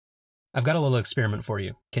I've got a little experiment for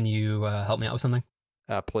you. Can you help me out with something?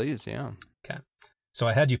 Please, yeah. Okay. So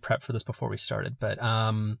I had you prep for this before we started, but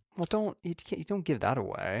well, you don't give that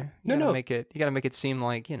away. You gotta make it seem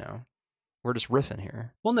like we're just riffing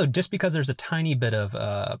here. Well, no, just because there's a tiny bit of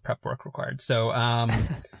prep work required. So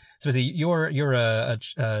so basically, you're a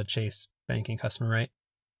Chase banking customer, right?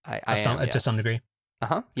 I am, yes. To some degree.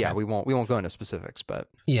 Yeah, Okay. we won't go into specifics, but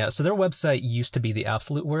Yeah, so their website used to be the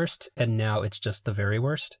absolute worst, and now it's just the very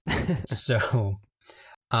worst. So,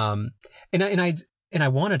 and I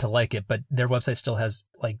wanted to like it, but their website still has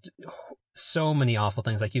like so many awful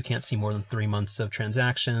things. Like you can't see more than 3 months of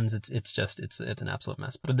transactions. It's an absolute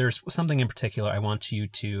mess. But there's something in particular I want you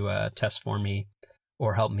to test for me,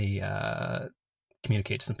 or help me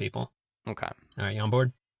communicate to some people. Okay. All right, you on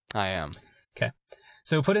board? I am. Okay.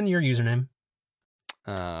 So put in your username.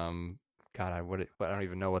 God, I don't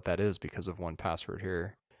even know what that is because of 1Password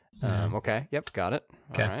here. Okay. Yep. Got it.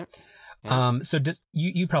 Okay. All right. Yeah. So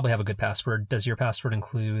you probably have a good password. Does your password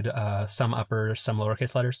include some upper, some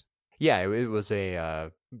lowercase letters? Yeah, it was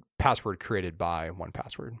a password created by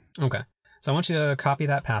 1Password. Okay. So I want you to copy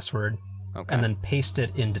that password Okay. and then paste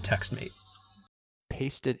it into TextMate.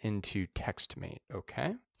 Paste it into TextMate.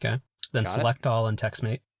 Okay. Okay. Then Got select all in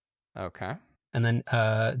TextMate. Okay. And then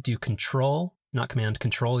do Control, not Command,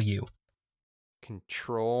 Control U.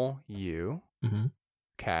 Control U. Mm-hmm.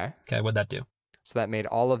 Okay. Okay, what'd that do? So that made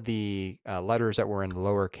all of the letters that were in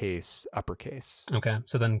lowercase uppercase. Okay,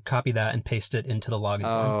 so then copy that and paste it into the login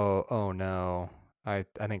form. Oh no. I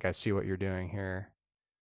think I see what you're doing here.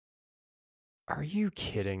 Are you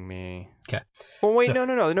kidding me? Okay. Well, wait, So-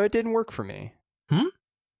 no, it didn't work for me.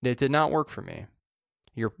 It did not work for me.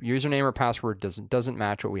 Your username or password doesn't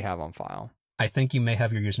match what we have on file. I think you may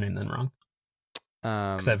have your username then wrong.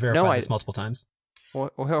 Because I've verified this multiple times.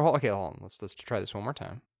 Well, okay, hold on. Let's try this one more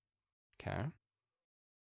time. Okay.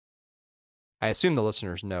 I assume the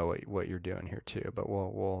listeners know what you're doing here too, but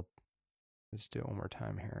we'll just do it one more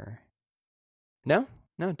time here. No,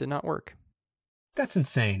 it did not work. That's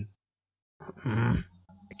insane.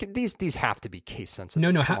 These have to be case sensitive.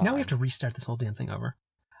 No. Now we have to restart this whole damn thing over.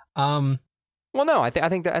 Well, no, I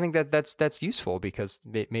think that's useful because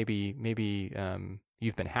maybe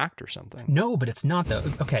you've been hacked or something. No, but it's not though.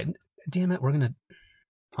 Okay, damn it. We're gonna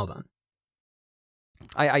hold on.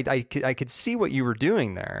 I could see what you were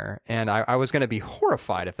doing there, and I was going to be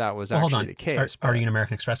horrified if that was actually the case. Are you an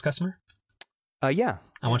American Express customer? Yeah.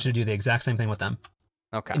 I want you to do the exact same thing with them.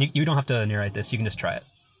 Okay. And you don't have to narrate this. You can just try it.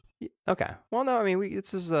 Okay. Well, no, I mean,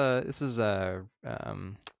 this is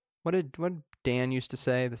what did Dan used to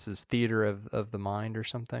say? This is theater of the mind or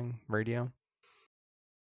something. Radio.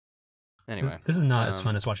 Anyway, this is not as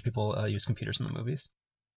fun as watching people use computers in the movies.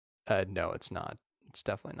 No, it's not. It's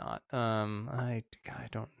definitely not. I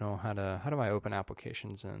don't know how do I open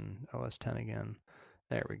applications in OS 10 again?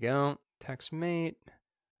 There we go. TextMate.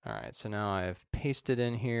 All right, so now I've pasted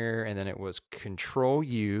in here, and then it was Control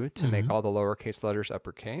U to make all the lowercase letters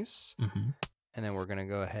uppercase. And then we're going to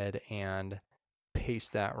go ahead and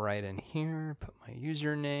paste that right in here, put my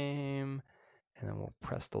username, and then we'll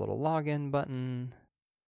press the little login button.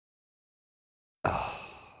 Oh,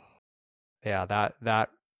 yeah, that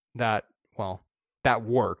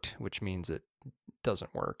worked, which means it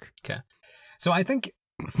doesn't work. Okay. So I think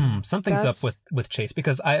something's up with Chase,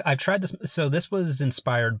 because I've tried this. So this was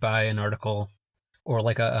inspired by an article or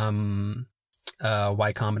like a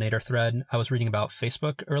Y Combinator thread I was reading about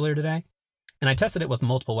Facebook earlier today. And I tested it with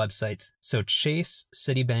multiple websites. So Chase,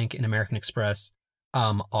 Citibank, and American Express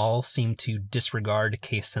all seem to disregard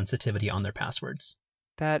case sensitivity on their passwords.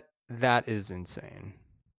 That is insane.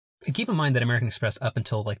 And keep in mind that American Express up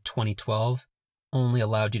until like 2012 only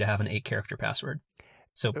allowed you to have an 8-character password.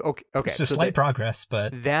 So okay. So slight progress,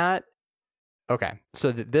 but okay.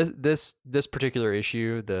 So this particular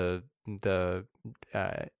issue, the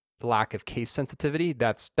lack of case sensitivity,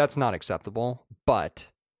 that's not acceptable.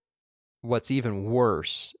 But what's even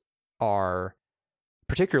worse are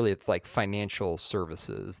particularly it's like financial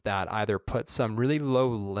services that either put some really low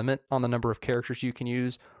limit on the number of characters you can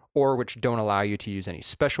use, or which don't allow you to use any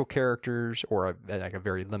special characters, or like a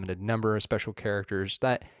very limited number of special characters.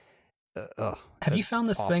 That have you found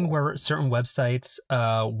this awful thing where certain websites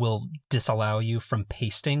will disallow you from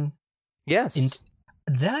pasting? Yes.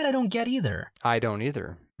 That I don't get either. I don't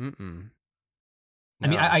either. No. I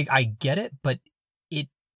mean, I get it, but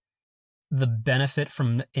the benefit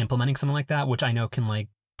from implementing something like that, which I know can like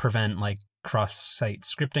prevent like cross-site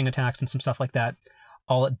scripting attacks and some stuff like that,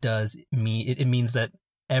 all it does it means that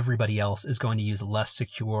everybody else is going to use less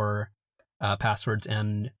secure passwords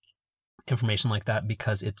and information like that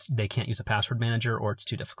because they can't use a password manager or it's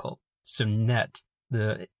too difficult. So net,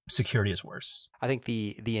 the security is worse. I think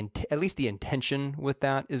at least the intention with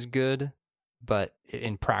that is good, but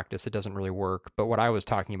in practice it doesn't really work. But what I was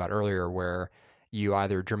talking about earlier, where you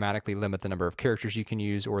either dramatically limit the number of characters you can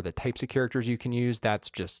use or the types of characters you can use, that's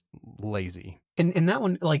just lazy. In that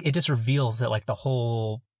one, like, it just reveals that like the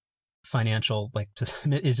whole financial like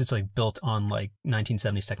system is just like built on like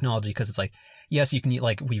 1970s technology, because it's like, yes, you can,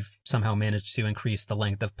 like, we've somehow managed to increase the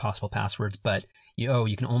length of possible passwords, but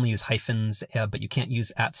you can only use hyphens, but you can't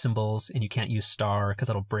use @ symbols, and you can't use star because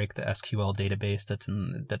that'll break the SQL database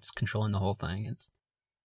that's controlling the whole thing.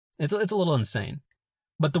 It's a little insane.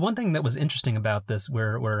 But the one thing that was interesting about this,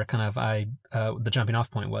 where kind of the jumping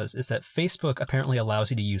off point is that Facebook apparently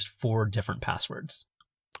allows you to use 4 different passwords.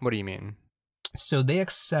 What do you mean? So they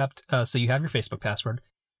accept, so you have your Facebook password.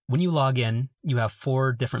 When you log in, you have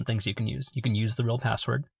 4 different things you can use. You can use the real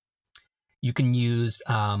password. You can use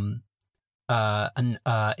an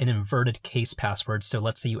inverted case password. So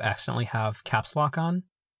let's say you accidentally have caps lock on,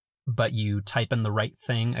 but you type in the right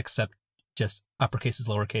thing, except just uppercase is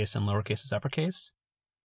lowercase and lowercase is uppercase.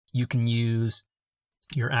 You can use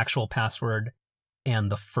your actual password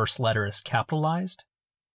and the first letter is capitalized.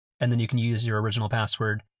 And then you can use your original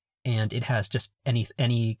password and it has just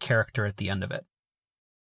any character at the end of it.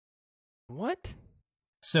 What?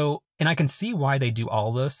 So, and I can see why they do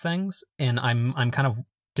all those things, and I'm kind of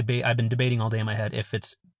I've been debating all day in my head if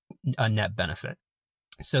it's a net benefit.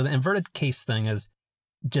 So the inverted case thing is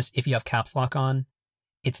just if you have caps lock on,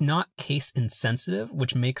 it's not case insensitive,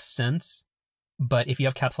 which makes sense. But if you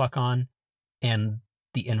have caps lock on and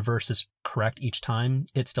the inverse is correct each time,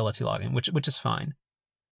 it still lets you log in, which is fine.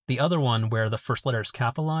 The other one where the first letter is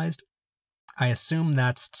capitalized, I assume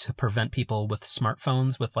that's to prevent people with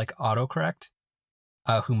smartphones with like autocorrect,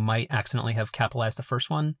 who might accidentally have capitalized the first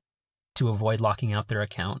one, to avoid locking out their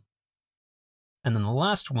account. And then the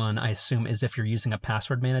last one, I assume, is if you're using a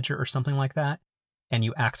password manager or something like that, and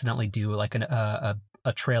you accidentally do like a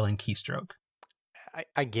trailing keystroke.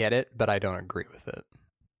 I get it, but I don't agree with it.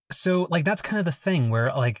 So like that's kind of the thing where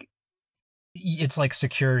like it's like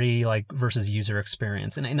security like versus user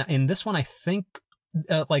experience. And in this one, I think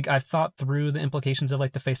like I've thought through the implications of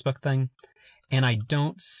like the Facebook thing, and I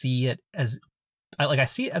don't see it as I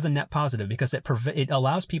see it as a net positive, because it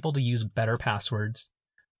allows people to use better passwords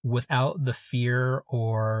without the fear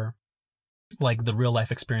or like the real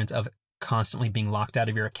life experience of constantly being locked out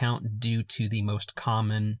of your account due to the most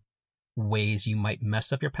common ways you might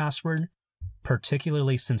mess up your password,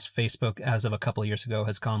 particularly since Facebook, as of a couple of years ago,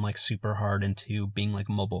 has gone like super hard into being like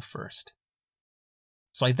mobile first.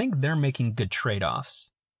 So I think they're making good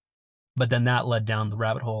trade-offs, but then that led down the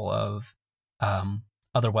rabbit hole of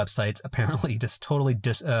other websites apparently just totally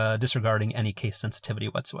disregarding any case sensitivity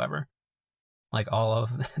whatsoever, like all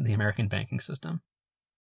of the American banking system.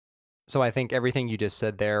 So I think everything you just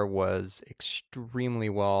said there was extremely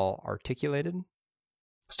well articulated.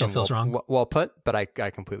 Still feels wrong. Well put, but I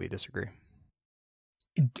completely disagree.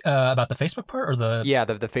 About the Facebook part or the... Yeah,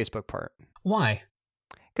 the Facebook part. Why?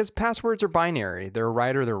 Because passwords are binary. They're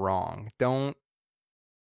right or they're wrong. Don't...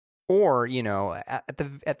 Or, you know, at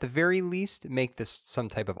the very least, make this some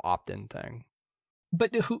type of opt-in thing.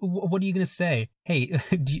 But what are you going to say? Hey,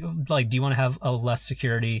 do you want to have a less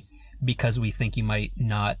security because we think you might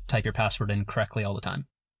not type your password in correctly all the time?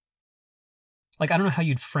 Like, I don't know how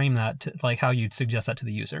you'd frame that, how you'd suggest that to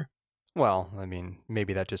the user. Well, I mean,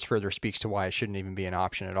 maybe that just further speaks to why it shouldn't even be an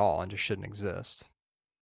option at all and just shouldn't exist.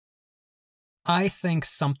 I think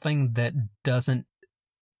something that doesn't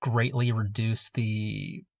greatly reduce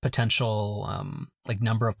the potential,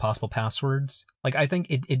 number of possible passwords. Like, I think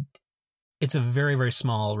it's a very, very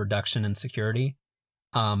small reduction in security.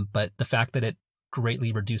 But the fact that it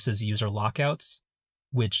greatly reduces user lockouts,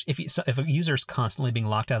 which if a user is constantly being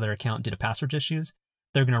locked out of their account due to password issues,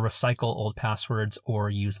 they're going to recycle old passwords or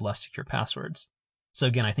use less secure passwords. So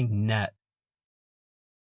again, I think net,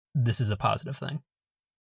 this is a positive thing.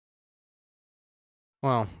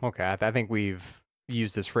 Well, okay. I think we've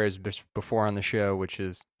used this phrase before on the show, which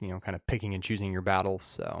is, kind of picking and choosing your battles.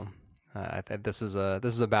 So this is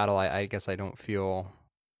a battle I guess I don't feel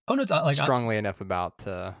strongly enough about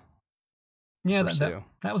to pursue.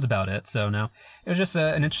 That was about it. So no, it was just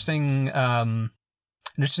an interesting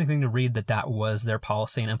thing to read that was their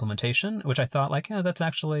policy and implementation, which I thought that's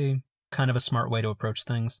actually kind of a smart way to approach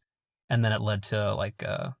things. And then it led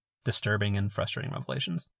to disturbing and frustrating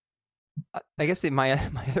revelations. I guess my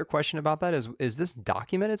other question about that is this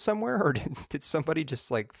documented somewhere, or did somebody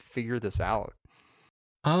just figure this out?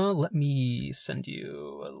 Let me send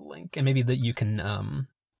you a link, and maybe that you can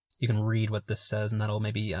read what this says, and that'll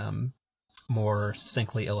maybe more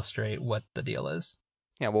succinctly illustrate what the deal is.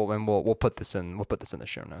 Yeah, well, and we'll put this in the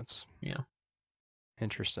show notes. Yeah.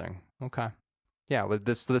 Interesting. Okay. Yeah, with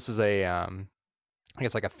this is a I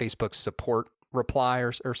guess like a Facebook support reply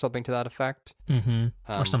or something to that effect. Mm-hmm.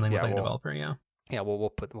 Or something with like a developer. Yeah. Yeah. We'll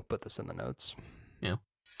put this in the notes. Yeah.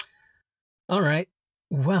 All right.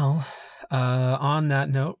 Well, on that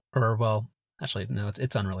note, or well, actually no,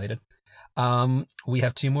 it's unrelated. We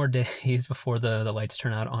have 2 more days before the lights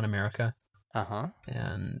turn out on America.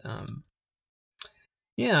 And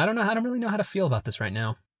yeah, I don't really know how to feel about this right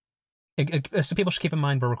now. So people should keep in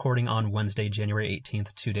mind we're recording on Wednesday, January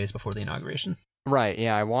 18th, 2 days before the inauguration. Right.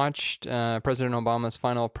 Yeah, I watched President Obama's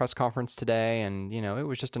final press conference today, and it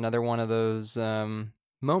was just another one of those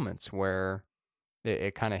moments where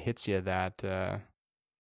it kind of hits you that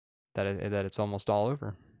that it's almost all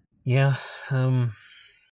over. Yeah. Yeah.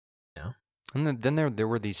 And then there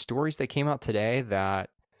were these stories that came out today that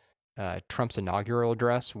Trump's inaugural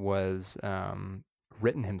address was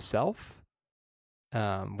written himself.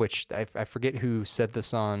 Which I forget who said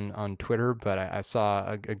this on Twitter, but I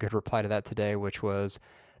saw a good reply to that today, which was,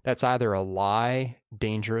 that's either a lie,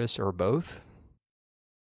 dangerous, or both.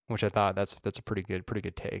 Which I thought that's a pretty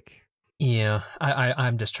good take. Yeah,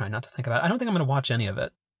 I'm just trying not to think about it. I don't think I'm going to watch any of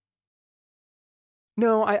it.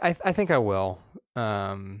 No, I think I will.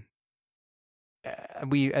 I'm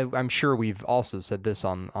sure we've also said this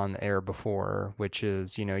on the air before, which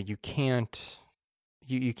is, you can't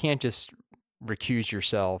just recuse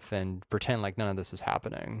yourself and pretend like none of this is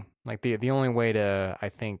happening. Like the only way to, I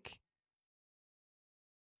think,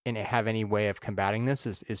 and have any way of combating this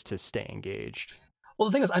is to stay engaged. Well,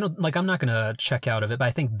 the thing is, I'm not going to check out of it, but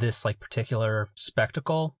I think this particular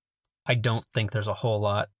spectacle, I don't think there's a whole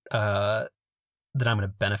lot that I'm going to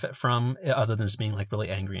benefit from other than just being really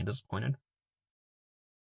angry and disappointed.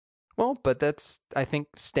 Well, but I think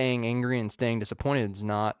staying angry and staying disappointed is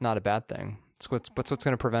not a bad thing. It's what's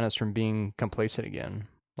going to prevent us from being complacent again.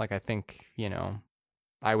 Like, I think,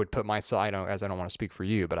 I would put myself, I don't want to speak for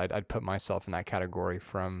you, but I'd put myself in that category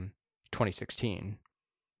from 2016.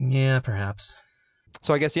 Yeah, perhaps.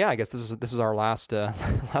 So I guess this is our last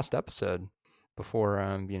episode before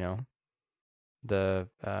the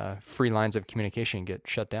free lines of communication get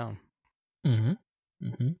shut down. Mm-hmm.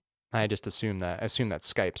 Mm-hmm. I just assume that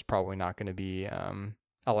Skype's probably not going to be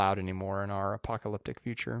allowed anymore in our apocalyptic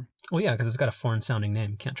future. Well, yeah, because it's got a foreign-sounding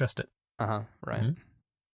name. Can't trust it. Right. Mm-hmm.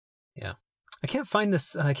 Yeah, I can't find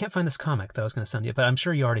this comic that I was going to send you, but I'm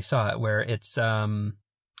sure you already saw it. Where it's from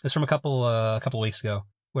a couple weeks ago,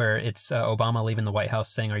 where it's Obama leaving the White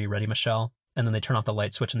House saying, "Are you ready, Michelle?" And then they turn off the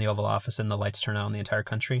light switch in the Oval Office, and the lights turn out in the entire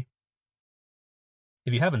country.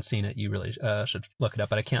 If you haven't seen it, you really should look it up.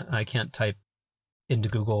 But I can't type into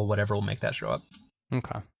Google whatever will make that show up.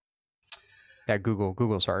 Okay. Yeah,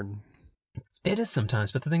 Google's hard. It is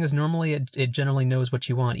sometimes, but the thing is, normally it generally knows what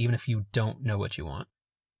you want, even if you don't know what you want.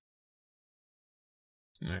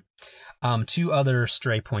 All right. 2 other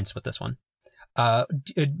stray points with this one.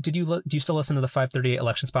 Do you still listen to the 538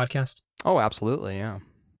 Elections podcast? Oh, absolutely, yeah.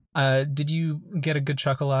 Did you get a good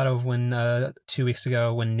chuckle out of when 2 weeks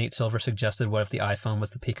ago when Nate Silver suggested, what if the iPhone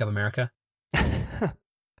was the peak of America?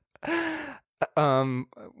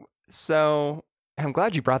 So I'm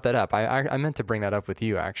glad you brought that up. I meant to bring that up with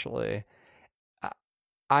you, actually.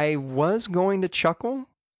 I was going to chuckle,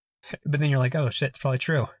 but then you're like, oh shit, it's probably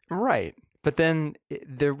true. Right. But then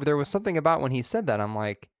there was something about when he said that, I'm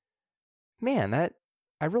like, man,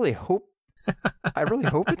 I really hope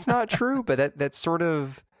it's not true, but that sort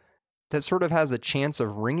of has a chance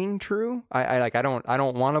of ringing true. I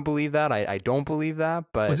don't want to believe that. I don't believe that,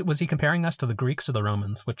 but was he comparing us to the Greeks or the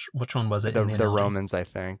Romans? Which one was it? The Romans, I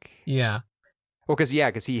think. Yeah. Well, because he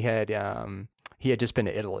had just been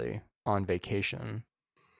to Italy on vacation.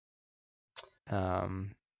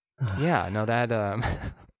 Yeah, no, that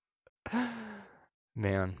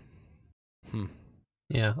man.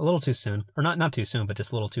 Yeah, a little too soon, or not too soon, but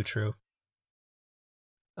just a little too true.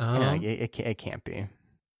 Yeah, it can't be.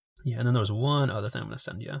 Yeah, and then there was one other thing I'm going to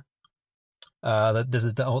send you. This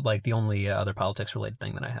is the only other politics related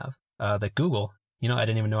thing that I have. That Google, I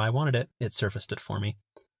didn't even know I wanted it. It surfaced it for me.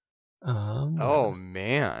 Oh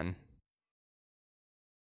man.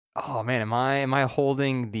 Oh man, am I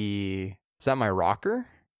holding the? Is that my rocker?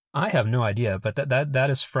 I have no idea, but that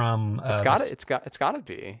is from. It's got to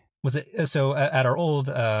be. Was it so at our old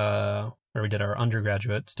where we did our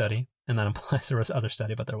undergraduate study, and that implies there was other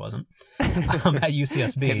study, but there wasn't at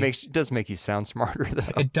UCSB. It does make you sound smarter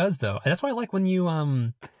though. It does though. That's why I like when you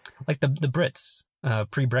like the Brits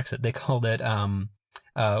pre-Brexit, they called it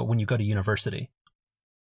when you go to university.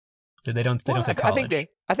 They don't say college.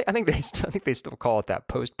 I think they still call it that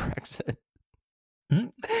post-Brexit.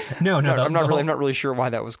 No, I'm not really sure why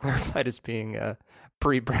that was clarified as being a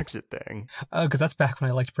pre-Brexit thing. Because that's back when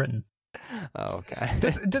I liked Britain. Oh, okay.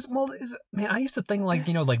 Man, I used to think like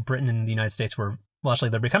Britain and the United States were, well, actually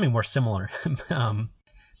they're becoming more similar,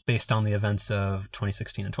 based on the events of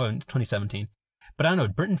 2016 and 2017. But I don't know,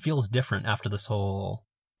 Britain feels different after this whole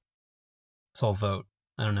vote.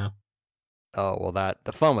 I don't know. Oh, well,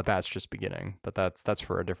 the fun with that's just beginning, but that's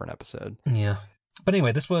for a different episode. Yeah. But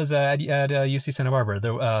anyway, this was at UC Santa Barbara.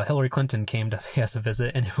 Hillary Clinton came to pay us a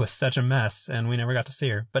visit, and it was such a mess, and we never got to see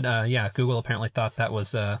her. But yeah, Google apparently thought that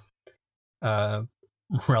was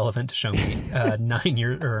relevant to show me 9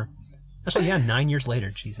 years, or actually, yeah, 9 years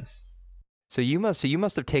later. Jesus. So you must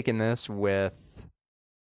have taken this with.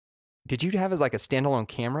 Did you have as like a standalone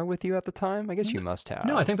camera with you at the time? I guess you must have.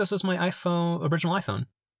 No, I think this was my original iPhone.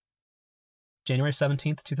 January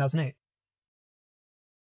 17th, 2008.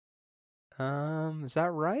 Is that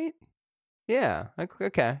right? Yeah.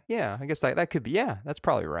 Okay. Yeah. I guess that could be. Yeah, that's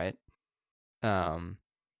probably right.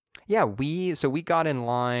 Yeah. We got in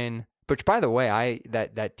line. Which, by the way,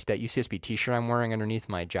 that UCSB T-shirt I'm wearing underneath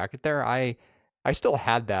my jacket there, I still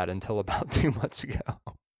had that until about 2 months ago,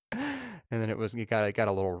 and then it got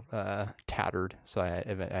a little tattered, so I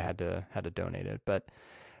had to donate it. But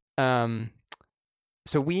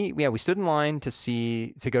so we stood in line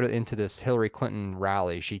to go into this Hillary Clinton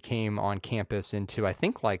rally. She came on campus into, I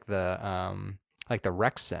think, like the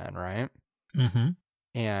rec center, right? Mm-hmm.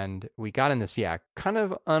 And we got in this, kind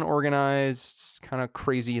of unorganized, kind of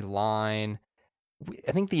crazy line.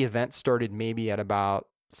 I think the event started maybe at about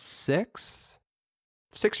 6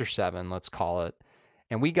 or 7, let's call it.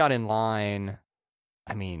 And we got in line,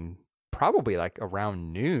 I mean, probably like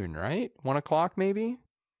around noon, right? 1 o'clock maybe?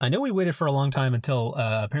 I know we waited for a long time until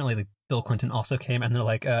apparently Bill Clinton also came, and they're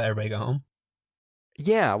like, everybody go home.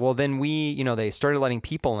 Yeah, well, then they started letting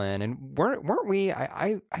people in, and weren't we?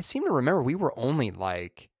 I seem to remember we were only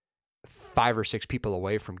like 5 or 6 people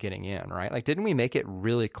away from getting in, right? Like, didn't we make it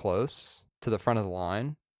really close to the front of the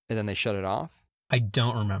line, and then they shut it off? I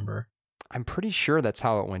don't remember. I'm pretty sure that's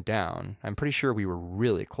how it went down. I'm pretty sure we were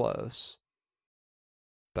really close.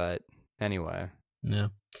 But anyway. Yeah.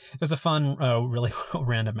 It was a fun, really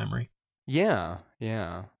random memory. Yeah.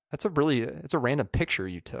 It's a random picture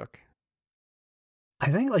you took. I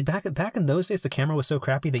think like back in those days, the camera was so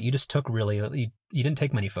crappy that you just took you didn't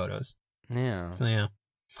take many photos. Yeah. So yeah.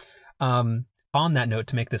 On that note,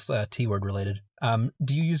 to make this T-word related,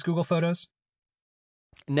 do you use Google Photos?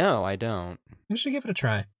 No, I don't. You should give it a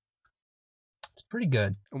try. It's pretty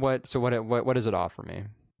good. What does it offer me?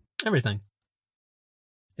 Everything.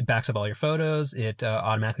 It backs up all your photos. It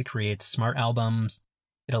automatically creates smart albums.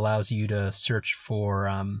 It allows you to search for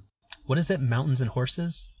what is it? Mountains and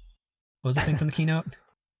horses? What was the thing from the keynote?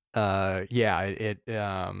 I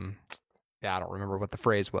don't remember what the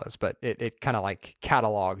phrase was, but it kind of like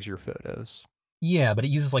catalogs your photos. Yeah, but it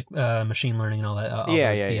uses like machine learning and all that. All those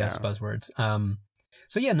BS buzzwords.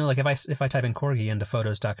 So yeah, no, like if I type in corgi into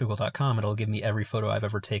photos.google.com, it'll give me every photo I've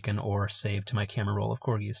ever taken or saved to my camera roll of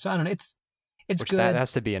corgis. So I don't know, it's Which good. That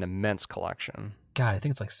has to be an immense collection. God, I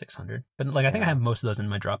think it's like 600. But like I think I have most of those in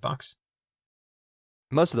my Dropbox.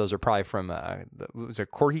 Most of those are probably from, was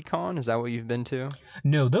it CorgiCon? Is that what you've been to?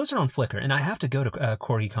 No, those are on Flickr, and I have to go to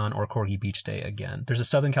CorgiCon or Corgi Beach Day again. There's a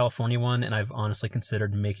Southern California one, and I've honestly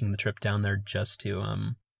considered making the trip down there just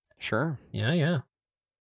to... Sure. Yeah.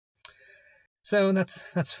 So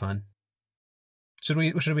that's fun. Should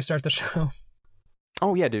we start the show?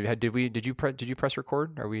 Oh yeah, did you press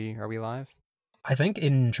record? Are we live? I think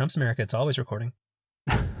in Trump's America, it's always recording.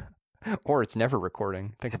 Or it's never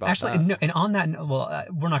recording. Think about that. Actually, no, and on that, well,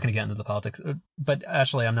 we're not going to get into the politics, but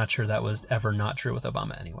actually, I'm not sure that was ever not true with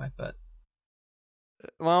Obama anyway, but...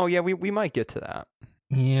 Well, yeah, we might get to that.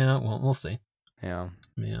 Yeah, well, we'll see. Yeah.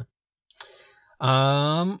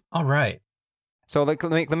 All right. So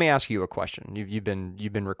let me ask you a question. You've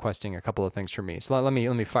been requesting a couple of things from me. So let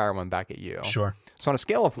me fire one back at you. Sure. So on a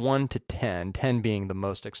scale of 1 to 10, 10 being the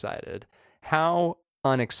most excited, how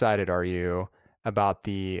unexcited are you about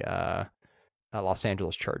the Los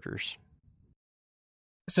Angeles Chargers?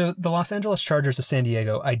 So the Los Angeles Chargers of San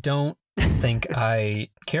Diego, I don't think I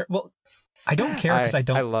care. Well, I don't care because I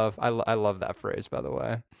don't. I love that phrase, by the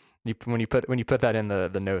way. When you put that in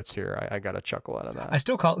the notes here, I got a chuckle out of that. I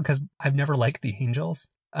still call it because I've never liked the Angels.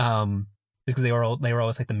 Because they were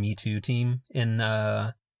always like the Me Too team in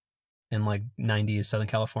like 90s Southern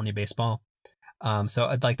California baseball. So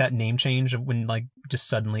I'd like that name change when like just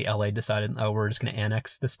suddenly LA decided, oh, we're just going to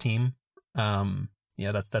annex this team.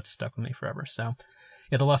 Yeah, that's stuck with me forever. So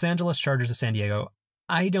yeah, the Los Angeles Chargers of San Diego,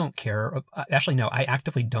 I don't care. Actually, no, I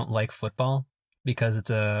actively don't like football because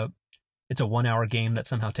it's it's a 1 hour game that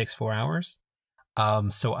somehow takes 4 hours.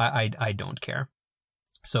 So I don't care.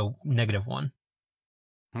 So -1.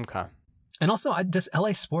 Okay. And also, just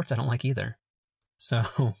LA sports I don't like either.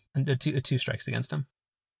 So two strikes against him.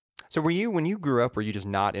 So when you grew up, were you just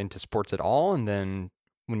not into sports at all? And then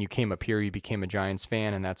when you came up here, you became a Giants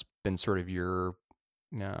fan, and that's been sort of your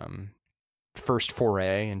first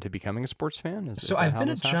foray into becoming a sports fan? So I've been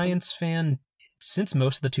a Giants fan since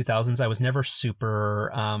most of the 2000s. I was never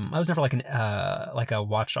super. I was never like a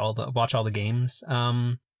watch all the games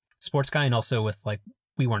sports guy, and also with like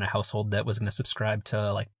we weren't a household that was going to subscribe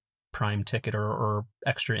to like Prime Ticket or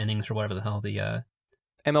Extra Innings or whatever the hell the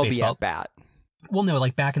MLB baseball. at bat. Well, no,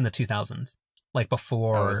 like back in the 2000s, like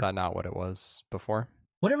before. Oh, is that not what it was before?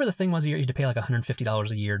 Whatever the thing was, you had to pay like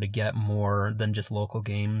 $150 a year to get more than just local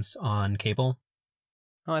games on cable.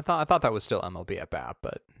 Oh, I thought that was still MLB at bat,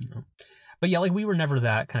 but but yeah, like we were never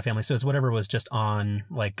that kind of family. So it's whatever was just on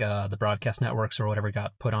like the broadcast networks or whatever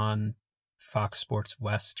got put on Fox Sports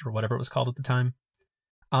West or whatever it was called at the time.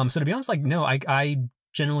 So to be honest, like no, I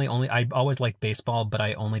generally I always liked baseball, but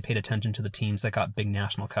I only paid attention to the teams that got big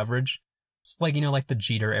national coverage. It's like like the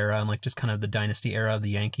Jeter era and like just kind of the dynasty era of the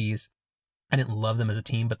Yankees. I didn't love them as a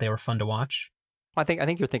team, but they were fun to watch. I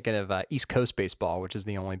think you're thinking of East Coast baseball, which is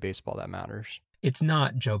the only baseball that matters. It's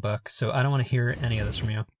not, Joe Buck, so I don't want to hear any of this from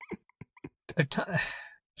you.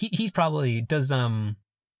 He's probably does.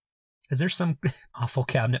 Is there some awful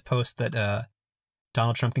cabinet post that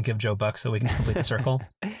Donald Trump can give Joe Buck so we can complete the circle?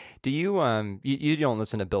 Do you you don't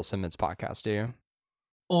listen to Bill Simmons' podcast, do you?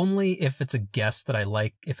 Only if it's a guest that I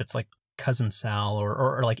like. If it's like Cousin Sal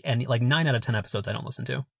or like any 9 out of 10 episodes I don't listen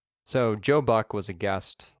to. So Joe Buck was a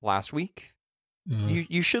guest last week.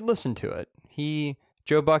 You should listen to it.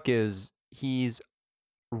 Joe Buck he's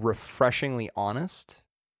refreshingly honest,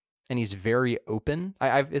 and he's very open.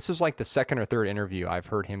 This was like the second or third interview I've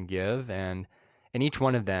heard him give, and in each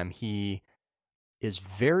one of them he is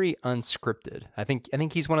very unscripted. I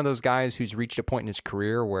think he's one of those guys who's reached a point in his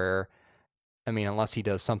career where, I mean, unless he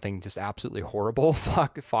does something just absolutely horrible,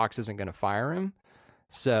 Fox isn't going to fire him.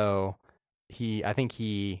 So I think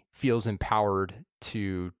he feels empowered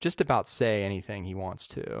to just about say anything he wants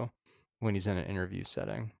to when he's in an interview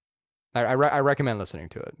setting. I recommend listening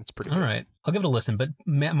to it. It's pretty good. All right. I'll give it a listen, but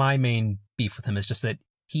my main beef with him is just that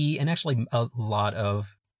he, and actually a lot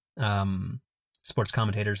of sports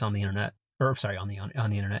commentators on the internet, or sorry, on the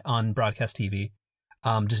internet, on broadcast TV,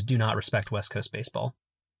 just do not respect West Coast baseball.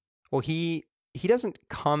 Well, he doesn't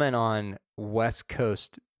comment on West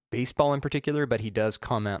Coast baseball in particular, but he does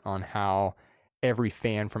comment on how every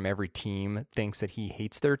fan from every team thinks that he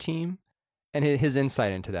hates their team. And his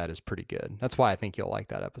insight into that is pretty good. That's why I think you'll like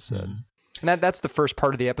that episode. And that's the first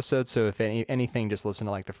part of the episode. So if anything, just listen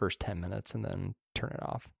to like the first 10 minutes and then turn it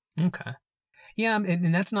off. Okay. Yeah,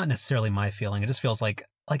 and that's not necessarily my feeling. It just feels like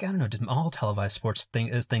I don't know, all televised sports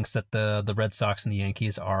thinks that the Red Sox and the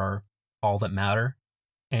Yankees are all that matter,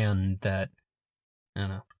 and that, I don't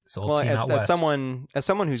know. Well, as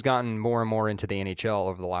someone who's gotten more and more into the NHL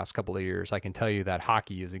over the last couple of years, I can tell you that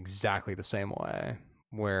hockey is exactly the same way,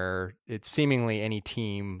 where it's seemingly any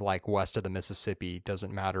team like west of the Mississippi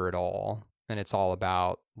doesn't matter at all, and it's all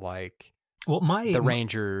about like the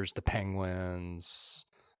Rangers, the Penguins.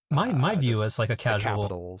 My view as like a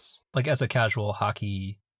casual, like as a casual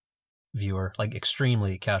hockey viewer, like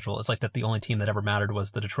extremely casual, it's like that the only team that ever mattered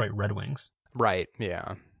was the Detroit Red Wings. Right.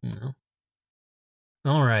 Yeah.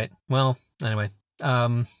 All right. Well, anyway,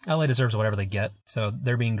 LA deserves whatever they get, so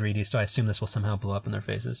they're being greedy. So I assume this will somehow blow up in their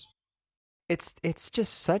faces. It's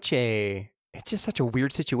just such a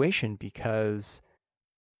weird situation because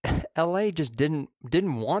LA just didn't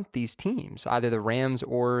want these teams, either the Rams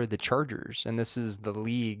or the Chargers, and this is the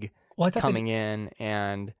league coming in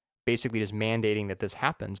and basically just mandating that this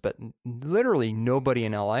happens. But literally nobody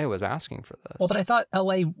in LA was asking for this. Well, but I thought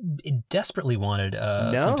LA desperately wanted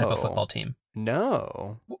some type of football team.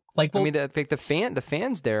 No. I mean, the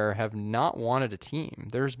fans there have not wanted a team.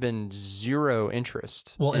 There's been zero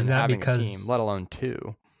interest in having a team, let alone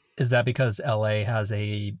two. Is that because LA has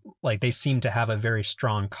they seem to have a very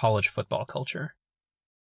strong college football culture?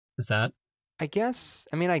 Is that? I guess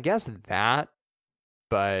that,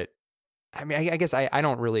 but I mean, I guess I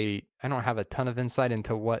don't have a ton of insight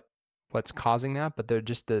into what's causing that, but they're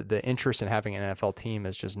just the interest in having an NFL team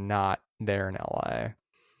is just not there in LA.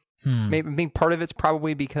 Maybe part of it's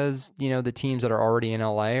probably because, the teams that are already in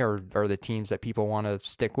LA are the teams that people want to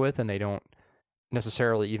stick with, and they don't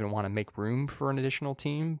necessarily even want to make room for an additional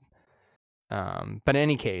team. But in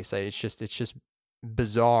any case, it's just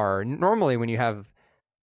bizarre. Normally when you have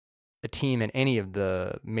a team in any of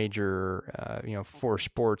the major, 4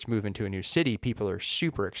 sports move into a new city, people are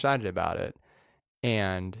super excited about it.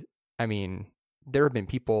 And I mean, there have been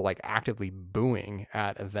people like actively booing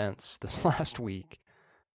at events this last week,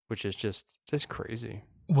 which is just crazy.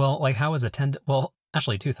 Well, like how is attendance? Well,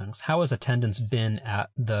 actually, 2 things. How has attendance been at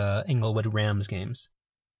the Inglewood Rams games?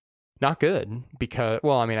 Not good because,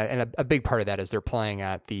 well, I mean, and a big part of that is they're playing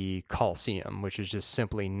at the Coliseum, which is just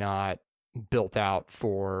simply not built out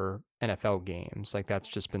for NFL games. Like that's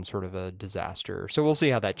just been sort of a disaster. So we'll see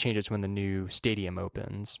how that changes when the new stadium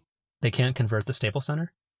opens. They can't convert the Staples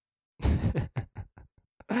Center?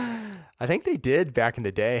 I think they did back in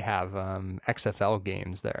the day have XFL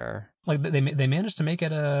games there. Like they managed to make it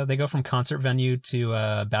they go from concert venue to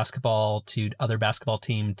basketball to other basketball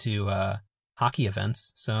team to hockey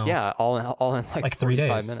events. So yeah, all in like 3 days.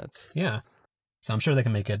 45 minutes. Yeah. So I'm sure they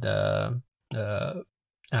can make it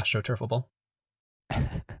AstroTurfable.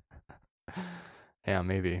 Yeah,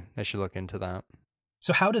 maybe. I should look into that.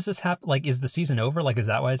 So how does this happen? Like, is the season over? Like, is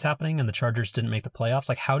that why it's happening? And the Chargers didn't make the playoffs?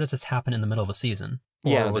 Like, how does this happen in the middle of a season?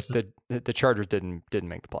 Yeah, the Chargers didn't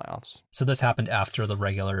make the playoffs. So this happened after the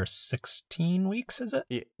regular 16 weeks, is it?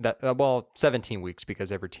 Yeah, well, 17 weeks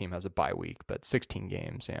because every team has a bye week, but 16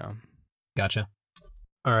 games, yeah. Gotcha.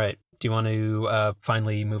 All right. Do you want to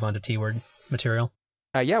finally move on to T-word material?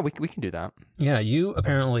 Yeah, we can do that. Yeah, you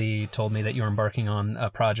apparently told me that you're embarking on a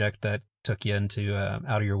project that took you into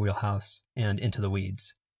out of your wheelhouse and into the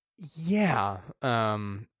weeds. Yeah.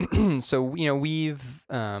 So we've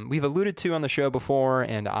alluded to on the show before,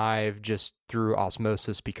 and I've just through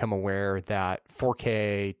osmosis become aware that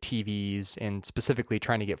 4K TVs and specifically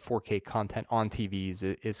trying to get 4K content on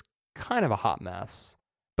TVs is kind of a hot mess,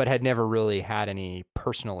 but had never really had any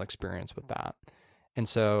personal experience with that. And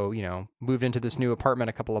so, moved into this new apartment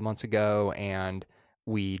a couple of months ago, and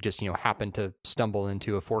we just, happened to stumble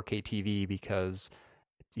into a 4K TV because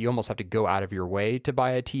you almost have to go out of your way to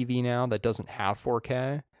buy a TV now that doesn't have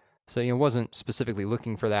 4K. So, wasn't specifically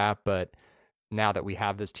looking for that, but now that we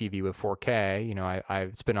have this TV with 4K,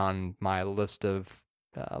 it's been on my list of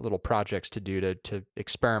little projects to do to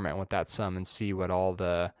experiment with that some and see what all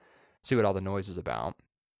the noise is about.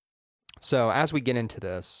 So as we get into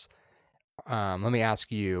this, let me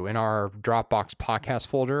ask you, in our Dropbox podcast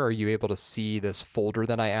folder, are you able to see this folder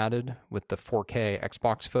that I added with the 4K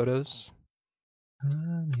Xbox photos?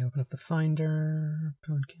 Let me open up the Finder.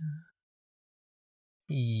 Podcast.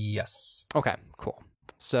 Yes. Okay, cool.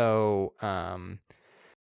 So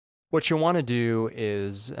what you want to do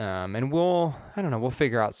is, and we'll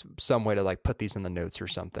figure out some way to like put these in the notes or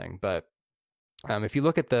something. But if you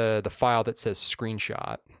look at the file that says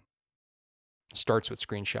screenshot, starts with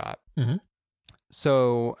screenshot. Mm-hmm.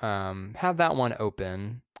 So have that one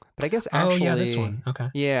open. But I guess actually, oh yeah, this one. Okay.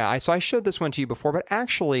 Yeah, so I showed this one to you before, but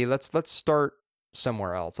actually, let's start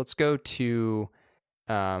somewhere else. Let's go to.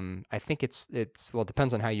 I think it's well, it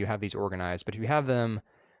depends on how you have these organized, but if you have them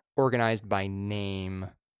organized by name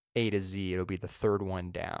A to Z, it'll be the third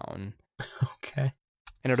one down. Okay.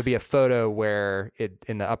 And it'll be a photo where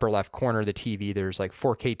in the upper left corner of the TV, there's like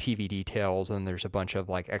 4K TV details, and there's a bunch of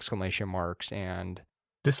like exclamation marks. And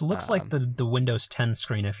this looks like the Windows 10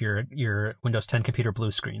 screen if your Windows 10 computer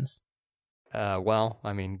blue screens. Well,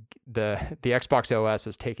 I mean, the Xbox OS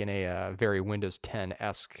has taken a very Windows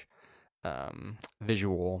 10-esque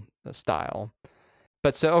visual style.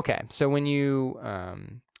 But so when you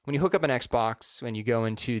hook up an Xbox and you go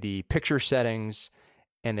into the picture settings,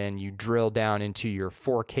 and then you drill down into your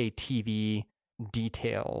 4K TV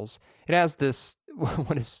details, it has this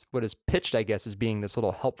what is pitched, I guess, as being this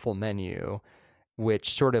little helpful menu,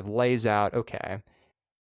 which sort of lays out, okay,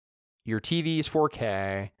 your TV is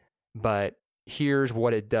 4K, but here's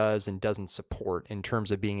what it does and doesn't support in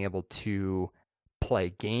terms of being able to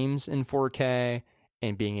play games in 4K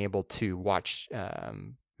and being able to watch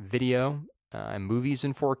video and movies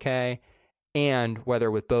in 4K. And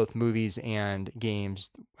whether with both movies and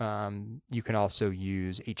games, you can also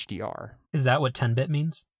use HDR. Is that what 10-bit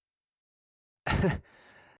means?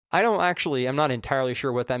 I'm not entirely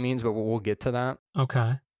sure what that means, but we'll get to that.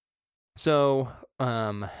 Okay. So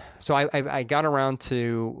I got around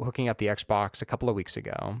to hooking up the Xbox a couple of weeks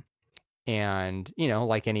ago. And,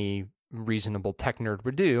 like any reasonable tech nerd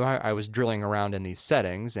would do, I was drilling around in these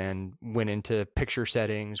settings and went into picture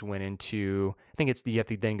settings, I think you have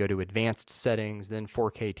to then go to advanced settings, then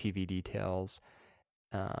 4K TV details.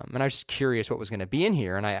 And I was just curious what was going to be in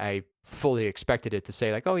here. And I fully expected it to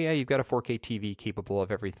say like, oh yeah, you've got a 4K TV capable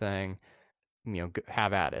of everything,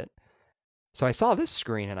 have at it. So I saw this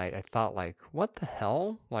screen and I thought like, what the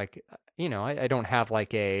hell? Like, I don't have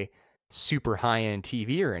like a super high-end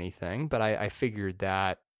TV or anything, but I figured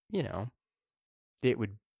that you know, it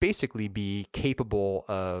would basically be capable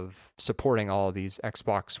of supporting all of these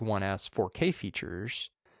Xbox One S 4K features.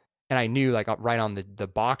 And I knew, like, right on the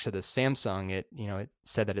box of the Samsung, it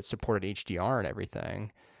said that it supported HDR and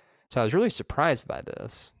everything. So I was really surprised by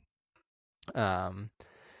this. And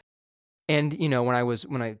when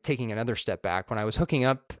I taking another step back, when I was hooking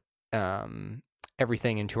up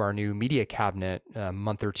everything into our new media cabinet a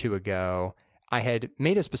month or two ago, I had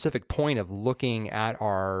made a specific point of looking at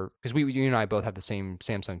because you and I both have the same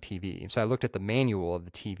Samsung TV. So I looked at the manual of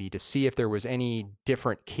the TV to see if there was any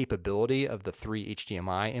different capability of the 3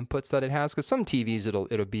 HDMI inputs that it has. Because some TVs,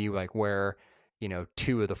 it'll be like where,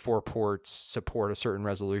 2 of the 4 ports support a certain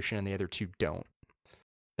resolution and the other 2 don't.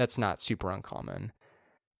 That's not super uncommon.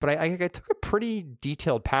 But I took a pretty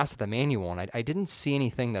detailed pass at the manual, and I didn't see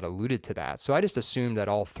anything that alluded to that. So I just assumed that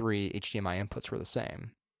all 3 HDMI inputs were the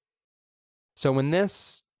same. So when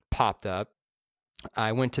this popped up,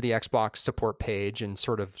 I went to the Xbox support page and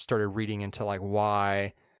sort of started reading into like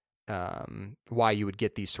why you would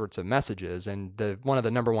get these sorts of messages. And one of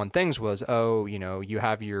the number one things was, you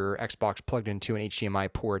have your Xbox plugged into an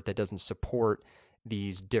HDMI port that doesn't support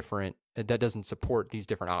these different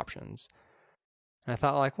options. And I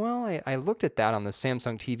thought, like, well, I looked at that on the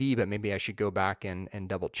Samsung TV, but maybe I should go back and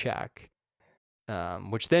double check.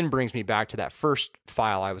 Which then brings me back to that first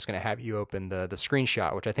file I was going to have you open, the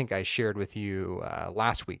screenshot, which I think I shared with you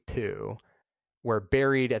last week too, where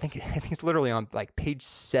buried, I think it's literally on like page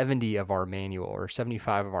 70 of our manual or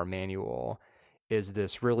 75 of our manual, is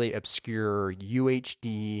this really obscure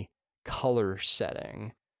UHD color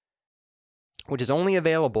setting, which is only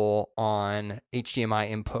available on HDMI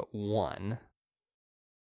input 1.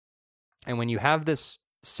 And when you have this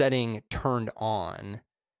setting turned on,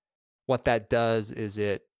 what that does is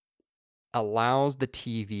it allows the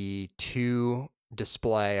TV to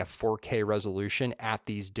display a 4K resolution at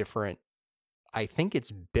these different, I think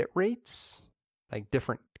it's bit rates, like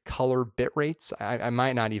different color bit rates. I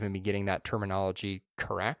might not even be getting that terminology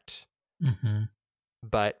correct. Mm-hmm.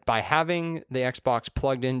 But by having the Xbox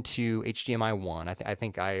plugged into HDMI 1, I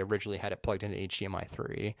think I originally had it plugged into HDMI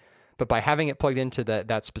 3, but by having it plugged into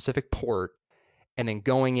that specific port and then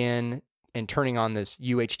going in and turning on this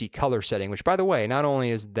UHD color setting, which, by the way, not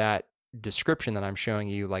only is that description that I'm showing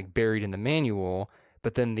you like buried in the manual,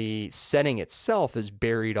 but then the setting itself is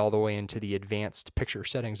buried all the way into the advanced picture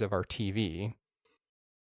settings of our TV.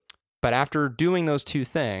 But after doing those two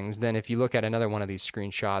things, then if you look at another one of these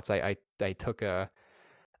screenshots, I took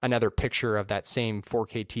another picture of that same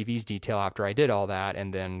 4K TV's detail after I did all that,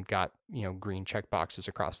 and then got green check boxes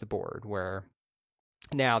across the board, where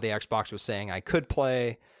now the Xbox was saying I could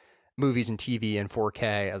play movies and TV in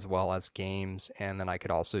 4K as well as games, and then I could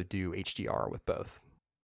also do HDR with both.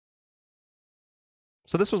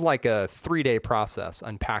 So this was like a 3-day process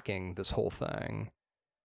unpacking this whole thing.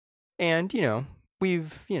 And,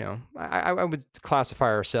 we've, I would classify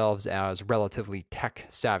ourselves as relatively tech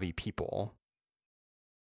savvy people.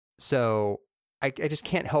 So I just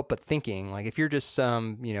can't help but thinking, like, if you're just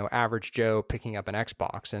some, average Joe picking up an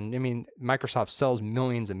Xbox, and I mean, Microsoft sells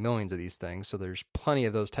millions and millions of these things, so there's plenty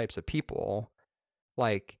of those types of people,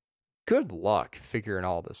 like, good luck figuring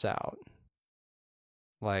all this out.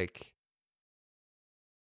 Like,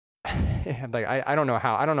 like I don't know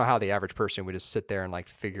how the average person would just sit there and like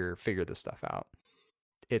figure this stuff out.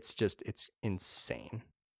 It's insane.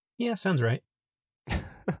 Yeah, sounds right.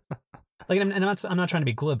 Like, I'm not trying to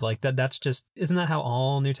be glib. Like that's just, isn't that how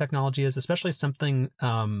all new technology is? Especially something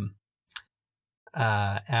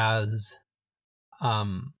as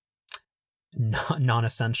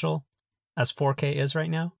non-essential as 4K is right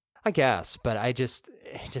now. I guess, but it just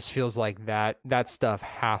feels like that stuff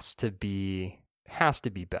has to be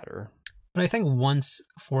better. But I think once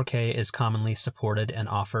 4K is commonly supported and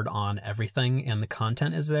offered on everything, and the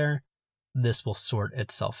content is there, this will sort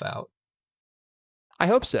itself out. I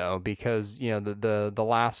hope so, because the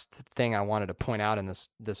last thing I wanted to point out in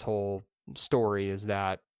this whole story is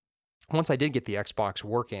that once I did get the Xbox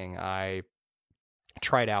working, I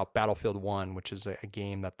tried out Battlefield 1, which is a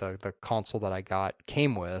game that the console that I got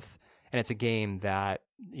came with, and it's a game that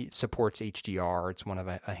supports HDR. It's one of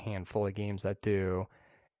a handful of games that do.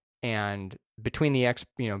 And between the Xbox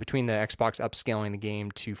upscaling the game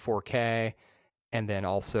to 4K and then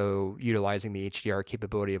also utilizing the HDR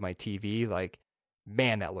capability of my TV, like,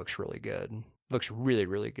 man, that looks really good. Looks really,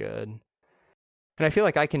 really good. And I feel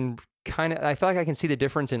like I can see the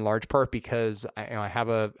difference in large part because I have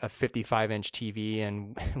a 55-inch TV,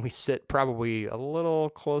 and we sit probably a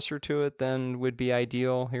little closer to it than would be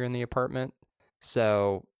ideal here in the apartment.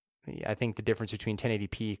 So I think the difference between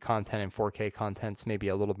 1080p content and 4K content's maybe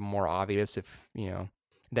a little bit more obvious if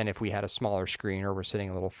than if we had a smaller screen or we're sitting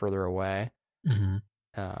a little further away. Mm-hmm.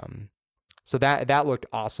 So that looked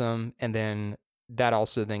awesome. And then that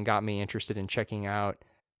also then got me interested in checking out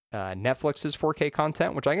Netflix's 4K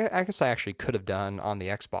content, which I guess I actually could have done on the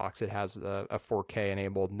Xbox. It has a 4K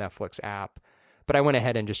enabled Netflix app, but I went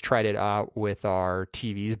ahead and just tried it out with our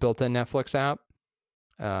TV's built-in Netflix app.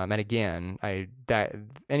 And again,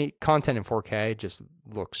 any content in 4K just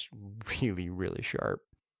looks really, really sharp.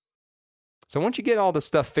 So once you get all the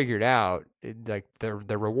stuff figured out, like the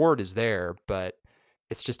reward is there, but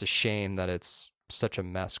it's just a shame that it's such a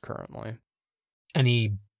mess currently.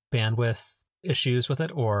 Any bandwidth issues with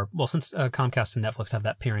it? Or, well, since Comcast and Netflix have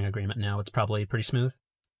that peering agreement now, it's probably pretty smooth.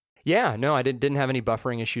 Yeah, no, I didn't have any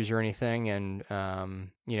buffering issues or anything, and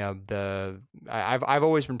I've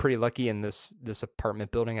always been pretty lucky in this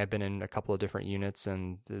apartment building. I've been in a couple of different units,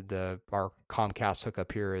 and our Comcast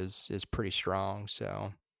hookup here is pretty strong.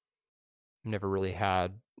 So never really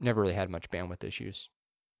had much bandwidth issues.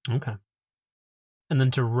 Okay. And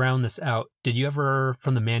then to round this out, did you ever,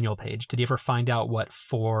 from the manual page, did you ever find out what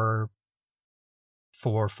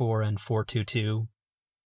 444 and 422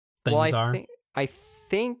 things are? I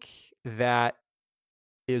think that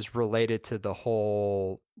is related to the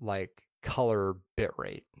whole like color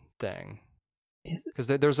bitrate thing. Because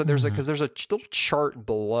there's a little chart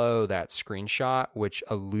below that screenshot which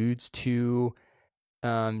alludes to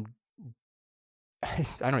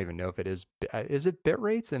I don't even know if it is it bit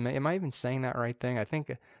rates? Am I even saying that right thing? I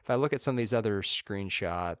think if I look at some of these other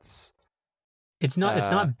screenshots, it's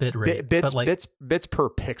not bit rate, bits but like bits per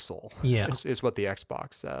pixel. Yeah, is what the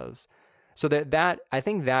Xbox says. So that I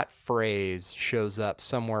think that phrase shows up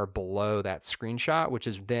somewhere below that screenshot, which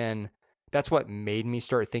is then that's what made me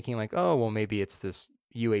start thinking like, oh well, maybe it's this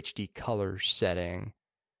UHD color setting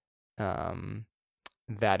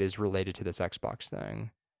that is related to this Xbox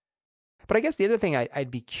thing. But I guess the other thing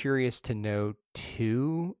I'd be curious to know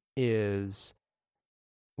too is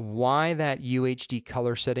why that UHD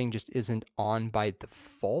color setting just isn't on by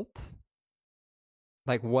default.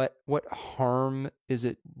 Like what harm is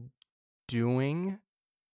it doing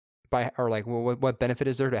or like what benefit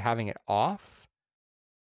is there to having it off?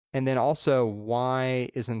 And then also, why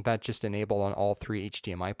isn't that just enabled on all 3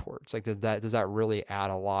 HDMI ports? Like does that really add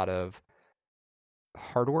a lot of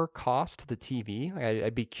hardware cost to the TV? Like,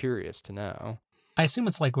 I'd be curious to know. I assume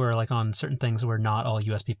it's like where like on certain things where not all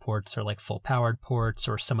USB ports are like full powered ports,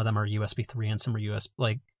 or some of them are USB 3 and some are USB.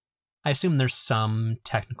 Like, I assume there's some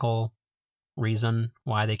technical reason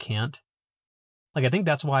why they can't. Like, I think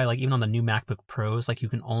that's why like even on the new MacBook Pros, like you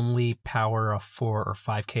can only power a 4 or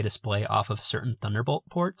 5K display off of certain Thunderbolt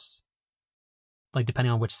ports. Like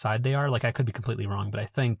depending on which side they are. Like I could be completely wrong, but I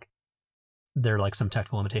think there are like some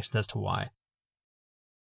technical limitations as to why.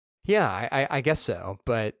 Yeah, I guess so.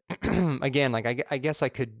 But again, like I guess I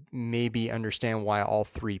could maybe understand why all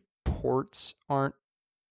 3 ports aren't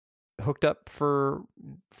hooked up for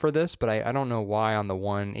this, but I don't know why on the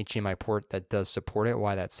one HDMI port that does support it,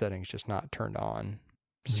 why that setting's just not turned on.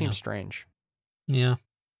 Seems strange. Yeah.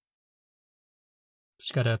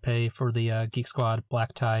 Just got to pay for the Geek Squad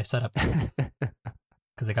black tie setup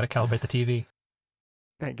because they got to calibrate the TV.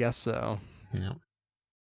 I guess so. Yeah.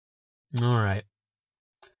 All right.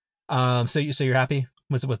 So you're happy?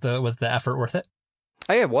 Was the effort worth it?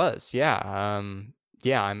 It was. Yeah.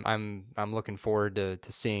 Yeah. I'm looking forward to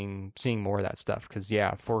seeing more of that stuff because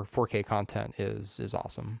 4K content is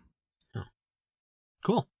awesome. Oh.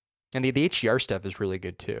 Cool. And the HDR stuff is really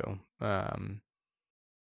good too.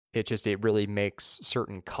 It really makes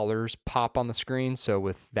certain colors pop on the screen. So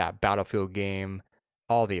with that Battlefield game,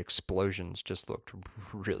 all the explosions just looked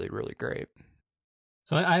really, really great.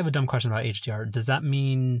 So I have a dumb question about HDR. Does that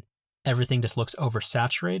mean everything just looks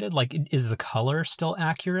oversaturated? Like, is the color still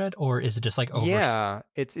accurate, or is it just like over? Yeah,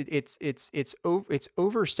 it's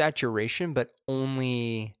oversaturation, but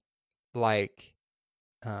only like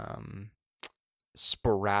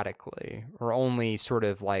sporadically, or only sort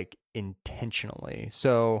of like intentionally.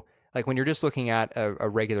 So like when you're just looking at a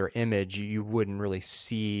regular image, you wouldn't really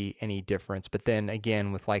see any difference. But then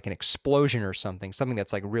again, with like an explosion or something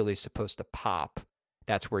that's like really supposed to pop,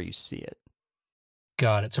 that's where you see it.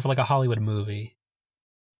 Got it. So for like a Hollywood movie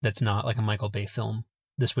that's not like a Michael Bay film,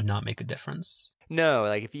 this would not make a difference. No,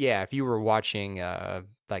 like if you were watching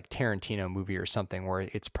like Tarantino movie or something where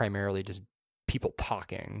it's primarily just people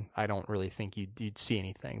talking, I don't really think you'd see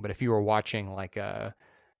anything. But if you were watching like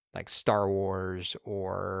Star Wars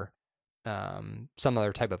or some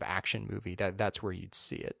other type of action movie, that's where you'd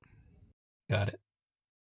see it. Got it.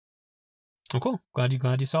 Oh, cool. Glad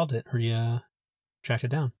you solved it, or you tracked it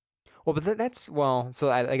down. Well, but that's so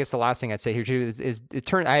I guess the last thing I'd say here too is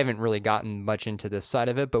I haven't really gotten much into this side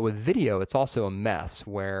of it, but with video, it's also a mess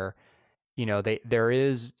where, there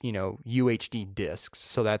is, UHD discs.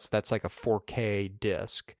 So that's like a 4K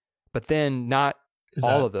disc, but then not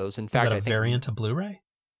all of those. In fact, I think variant of Blu-ray?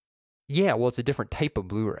 Yeah, well, it's a different type of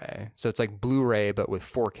Blu-ray. So it's like Blu-ray, but with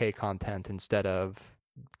 4K content instead of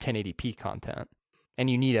 1080p content. And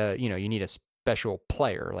you need a special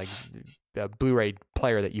player, like a Blu-ray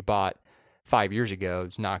player that you bought 5 years ago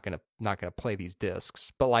is not gonna play these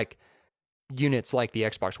discs. But like units like the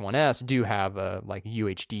Xbox One S do have a like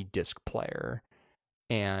UHD disc player,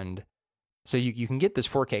 and so you can get this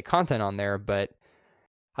 4K content on there. But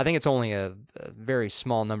I think it's only a very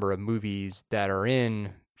small number of movies that are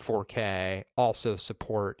in 4K also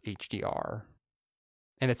support HDR.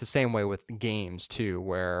 And it's the same way with games too,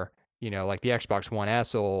 where, like the Xbox One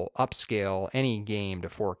S will upscale any game to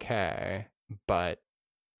 4K, but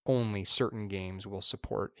only certain games will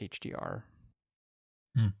support HDR.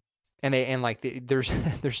 And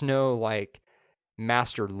there's no like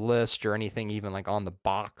master list or anything even like on the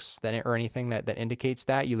box or anything that indicates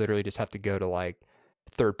that. You literally just have to go to like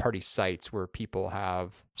third-party sites where people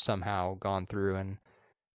have somehow gone through and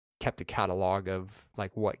kept a catalog of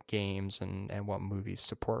like what games and what movies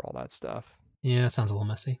support all that stuff. Yeah, it sounds a little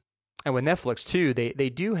messy. And with Netflix too, they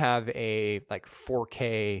do have a like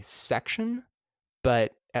 4K section,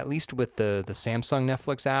 but at least with the Samsung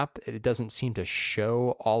Netflix app, it doesn't seem to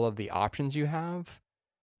show all of the options you have,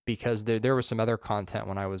 because there was some other content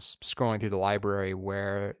when I was scrolling through the library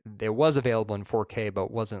where it was available in 4K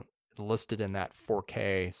but wasn't listed in that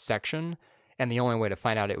 4K section. And the only way to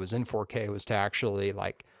find out it was in 4K was to actually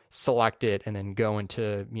like select it and then go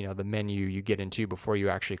into, the menu you get into before you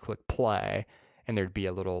actually click play, and there'd be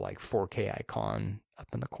a little like 4K icon up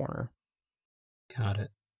in the corner. Got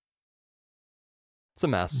it. It's a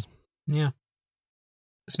mess. Yeah.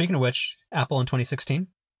 Speaking of which, Apple in 2016.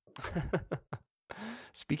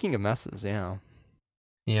 Speaking of messes, yeah.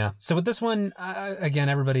 Yeah. So with this one, again,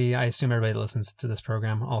 I assume everybody that listens to this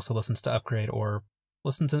program also listens to Upgrade or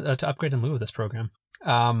listen to Upgrade in lieu of this program.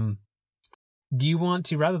 Do you want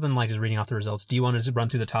to, rather than like just reading off the results, do you want to just run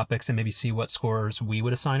through the topics and maybe see what scores we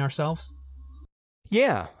would assign ourselves?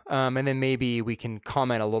 Yeah. And then maybe we can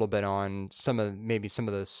comment a little bit on some of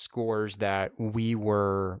the scores that we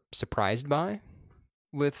were surprised by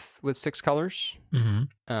with Six Colors.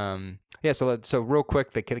 Mm-hmm. Yeah. So real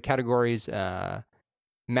quick, the categories: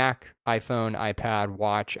 Mac, iPhone, iPad,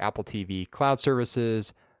 Watch, Apple TV, cloud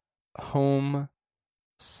services, home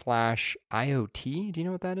 /IoT. Do you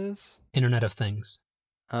know what that is? Internet of Things.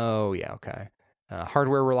 Oh yeah. Okay.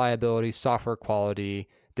 Hardware reliability, software quality,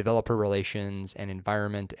 developer relations, and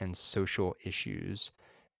environment and social issues.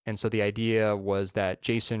 And so the idea was that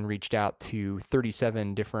Jason reached out to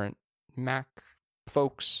 37 different Mac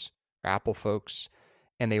folks, or Apple folks,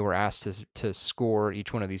 and they were asked to score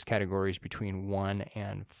each one of these categories between 1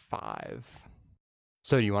 and 5.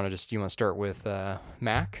 So you want to start with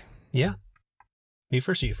Mac? Yeah. Me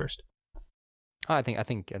first or you first? I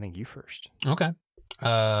think you first. Okay.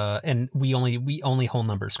 And we only whole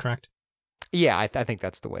numbers, correct? Yeah, I think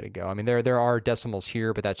that's the way to go. I mean, there are decimals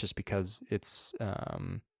here, but that's just because it's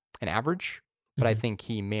an average. But I think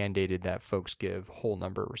he mandated that folks give whole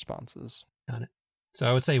number responses. Got it. So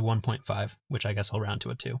I would say 1.5, which I guess I'll round to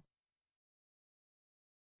a 2.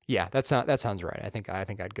 Yeah, that sounds right. I think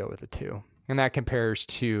I'd go with a 2, and that compares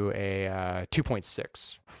to a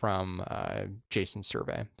 2.6 from Jason's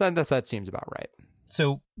survey. That seems about right.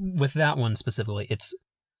 So with that one specifically,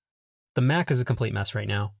 the Mac is a complete mess right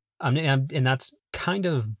now. And that's kind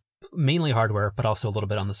of mainly hardware, but also a little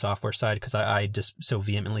bit on the software side, because I just so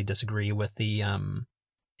vehemently disagree with the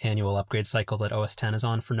annual upgrade cycle that OS X is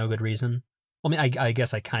on for no good reason. Well, I mean, I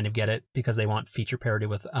guess I kind of get it because they want feature parity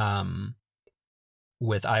with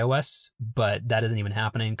iOS, but that isn't even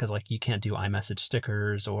happening because like you can't do iMessage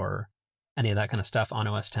stickers or any of that kind of stuff on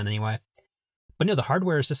OS X anyway. But no, the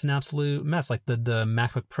hardware is just an absolute mess. Like the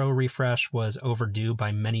MacBook Pro refresh was overdue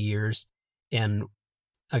by many years, and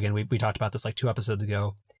again, we talked about this like 2 episodes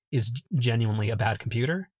ago, is genuinely a bad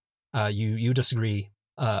computer. You disagree,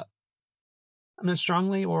 I mean,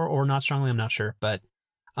 strongly or not strongly, I'm not sure, but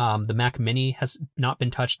the Mac Mini has not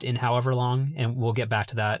been touched in however long, and we'll get back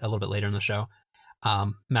to that a little bit later in the show.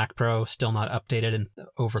 Mac Pro still not updated in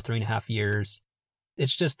over 3.5 years.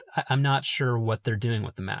 It's just, I'm not sure what they're doing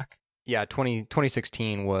with the Mac. Yeah,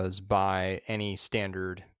 2016 was by any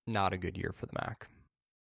standard not a good year for the Mac.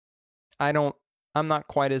 I'm not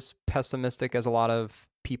quite as pessimistic as a lot of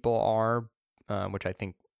people are, which I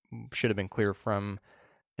think should have been clear from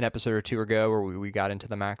an episode or 2 ago where we got into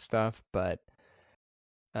the Mac stuff. But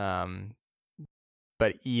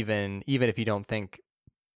But even if you don't think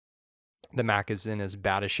the Mac is in as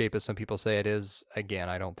bad a shape as some people say it is, again,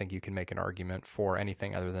 I don't think you can make an argument for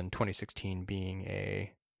anything other than 2016 being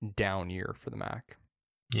a down year for the Mac.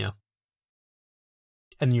 Yeah.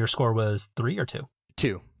 And your score was 3 or 2?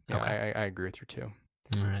 2. Yeah, okay. I agree with your 2.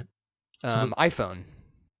 All right. iPhone.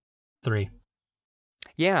 3.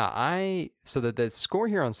 Yeah, so the score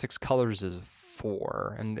here on 6 Colors is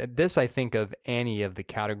 4. And this, I think, of any of the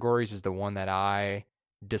categories is the one that I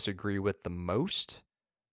disagree with the most.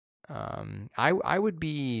 I'd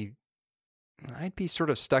be sort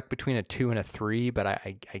of stuck between a 2 and a 3, but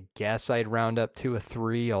I guess I'd round up to a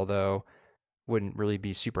 3, although wouldn't really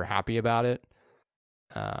be super happy about it.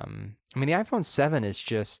 I mean, the iPhone 7 is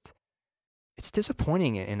just, it's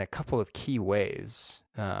disappointing in a couple of key ways.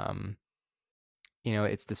 You know,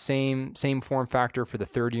 it's the same form factor for the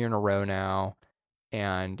 3rd year in a row now.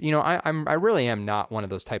 And, you know, I really am not one of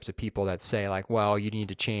those types of people that say like, well, you need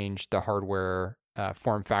to change the hardware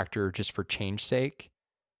form factor just for change's sake.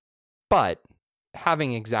 But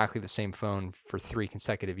having exactly the same phone for 3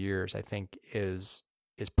 consecutive years, I think is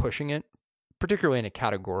pushing it, particularly in a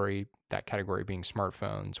category, that category being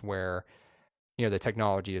smartphones, where, you know, the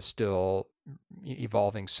technology is still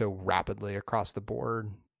evolving so rapidly across the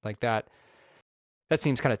board. Like that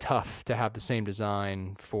seems kind of tough to have the same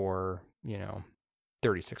design for, you know,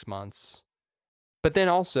 36 months. But then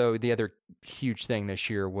also the other huge thing this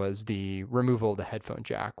year was the removal of the headphone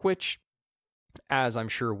jack, which, as I'm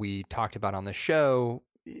sure we talked about on the show,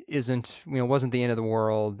 wasn't the end of the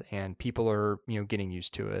world, and people are, you know, getting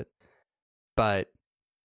used to it. But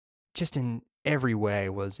just in every way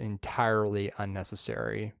was entirely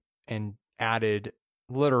unnecessary and added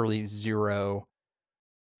literally zero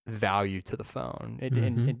value to the phone. It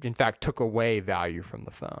in fact took away value from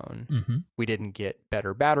the phone. Mm-hmm. We didn't get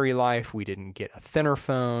better battery life. We didn't get a thinner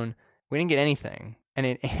phone. We didn't get anything.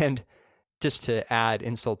 And just to add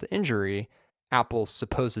insult to injury, Apple's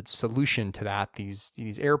supposed solution to that, these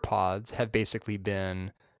AirPods, have basically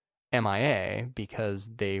been MIA because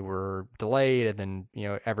they were delayed, and then, you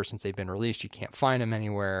know, ever since they've been released, you can't find them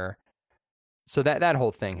anywhere. So that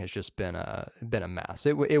whole thing has just been a mess.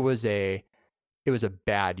 It was a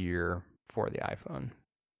bad year for the iPhone.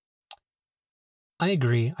 I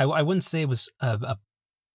agree. I wouldn't say it was I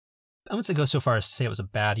wouldn't say go so far as to say it was a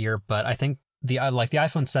bad year, but I think the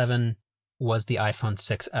iPhone 7 was the iPhone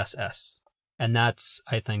 6 SS. And that's,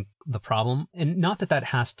 I think, the problem. And not that it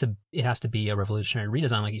has to be a revolutionary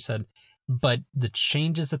redesign, like you said, but the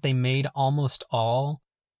changes that they made almost all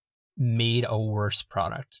made a worse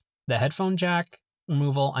product. The headphone jack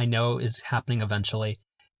removal, I know, is happening eventually.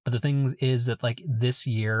 But the thing is that, like, this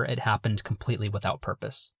year it happened completely without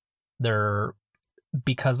purpose.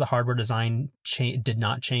 Because the hardware design did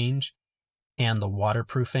not change, and the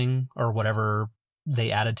waterproofing or whatever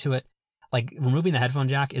they added to it, like, removing the headphone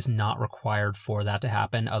jack is not required for that to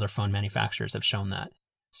happen. Other phone manufacturers have shown that.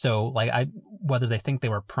 So, like, whether they think they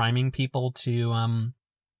were priming people to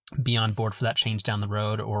be on board for that change down the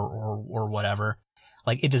road or whatever,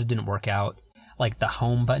 like, it just didn't work out. Like, the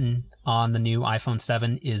home button on the new iPhone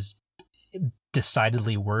 7 is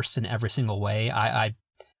decidedly worse in every single way. I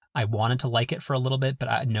wanted to like it for a little bit,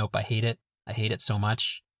 but nope, I hate it. I hate it so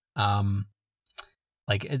much.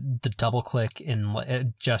 Like, the double click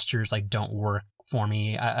and gestures, like, don't work for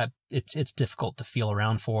me. It's difficult to feel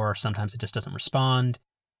around for. Sometimes it just doesn't respond.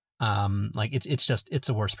 Like, it's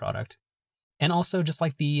a worse product. And also, just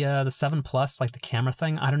like the 7 Plus, like the camera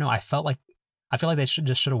thing, I don't know. I feel like they should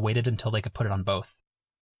have waited until they could put it on both.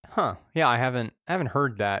 Huh. Yeah, I haven't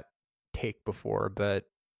heard that take before, but,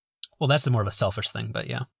 well, that's more of a selfish thing, but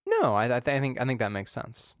yeah. No, I think that makes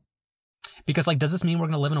sense. Because, like, does this mean we're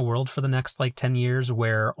going to live in a world for the next, like, 10 years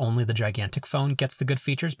where only the gigantic phone gets the good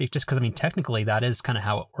features? Just because, I mean, technically that is kind of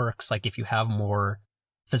how it works. Like, if you have more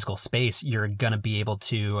physical space, you're going to be able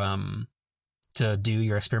to do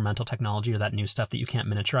your experimental technology or that new stuff that you can't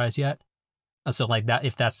miniaturize yet. So, like, that,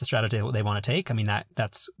 if that's the strategy they want to take, I mean,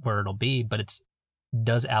 that's where it'll be. But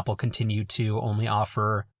does Apple continue to only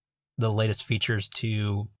offer the latest features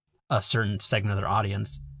to a certain segment of their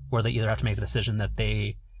audience, where they either have to make the decision that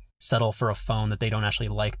they settle for a phone that they don't actually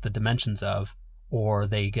like the dimensions of, or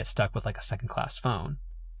they get stuck with, like, a second-class phone?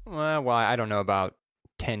 Well, I don't know about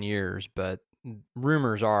 10 years, but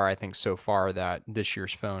rumors are, I think, so far that this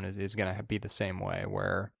year's phone is going to be the same way,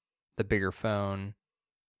 where the bigger phone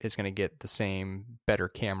is going to get the same, better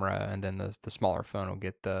camera, and then the smaller phone will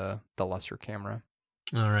get the lesser camera.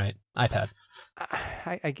 All right. iPad.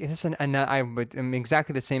 I guess I'm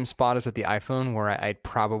exactly the same spot as with the iPhone, where I'd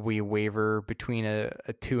probably waver between a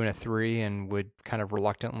 2 and a 3 and would kind of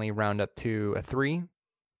reluctantly round up to a 3.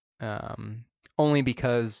 Only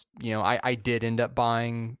because, I did end up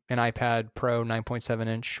buying an iPad Pro 9.7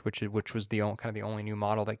 inch, which was the only new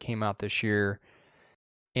model that came out this year.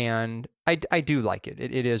 And I do like it.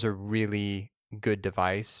 It is a really good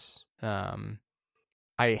device.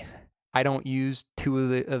 I don't use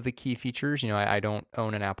two of the key features. I don't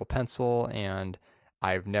own an Apple Pencil, and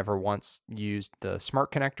I've never once used the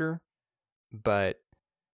Smart Connector, but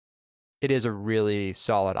it is a really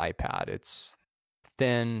solid iPad. It's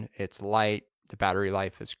thin, it's light, the battery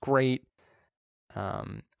life is great.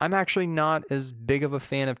 I'm actually not as big of a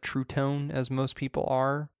fan of True Tone as most people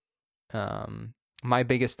are. My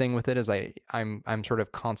biggest thing with it is I'm sort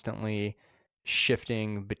of constantly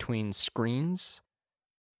shifting between screens.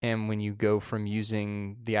 And when you go from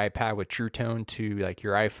using the iPad with True Tone to like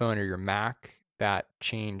your iPhone or your Mac, that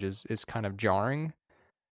change is kind of jarring.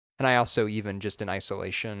 And I also, even just in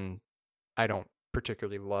isolation, I don't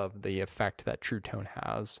particularly love the effect that True Tone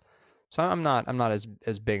has. So I'm not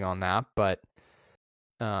as big on that, but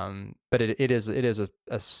it is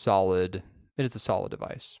a solid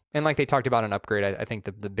device. And like they talked about an upgrade, I think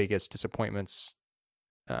the biggest disappointments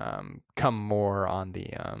come more on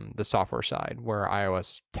the software side, where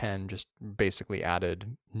iOS 10 just basically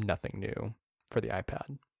added nothing new for the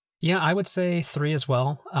iPad. Yeah, I would say 3 as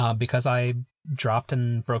well, because I dropped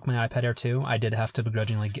and broke my iPad Air 2. I did have to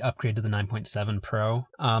begrudgingly upgrade to the 9.7 Pro,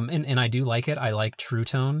 and I do like it. I like True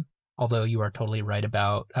Tone, although you are totally right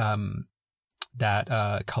about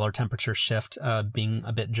that color temperature shift being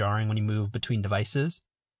a bit jarring when you move between devices.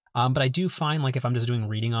 But I do find, like, if I'm just doing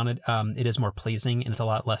reading on it, it is more pleasing, and it's a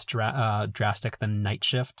lot less drastic than Night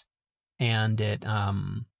Shift. And it,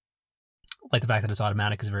 like, the fact that it's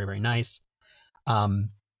automatic is very, very nice.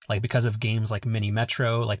 Like, because of games like Mini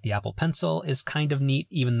Metro, like the Apple Pencil is kind of neat,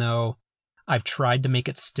 even though I've tried to make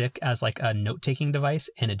it stick as like a note-taking device,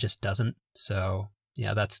 and it just doesn't. So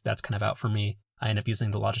yeah, that's kind of out for me. I end up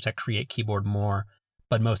using the Logitech Create keyboard more,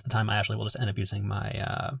 but most of the time I actually will just end up using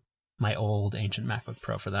my my old ancient MacBook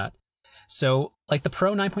Pro for that. So like the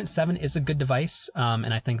Pro 9.7 is a good device,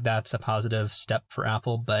 and I think that's a positive step for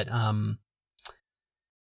Apple. But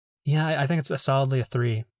yeah, I think it's solidly a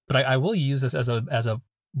 3. But I will use this as a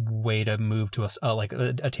way to move to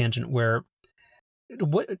a tangent where,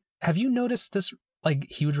 what have you noticed this like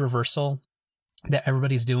huge reversal that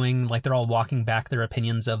everybody's doing? Like they're all walking back their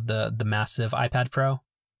opinions of the massive iPad Pro.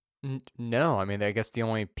 No, I mean, I guess the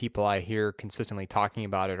only people I hear consistently talking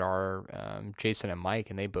about it are Jason and Mike,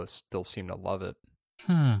 and they both still seem to love it.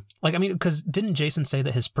 Like, I mean, because didn't Jason say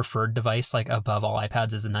that his preferred device, like above all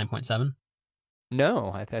iPads, is the 9.7?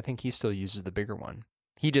 No, I think he still uses the bigger one.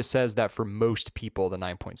 He just says that for most people, the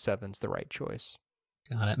 9.7 is the right choice.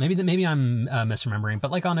 Got it. Maybe I'm misremembering,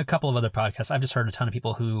 but like on a couple of other podcasts, I've just heard a ton of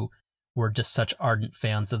people who were just such ardent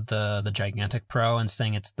fans of the gigantic Pro and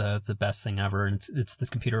saying it's the best thing ever, and it's this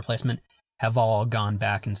computer replacement, have all gone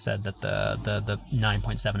back and said that the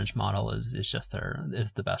 9.7 inch model is just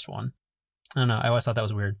is the best one. I don't know. I always thought that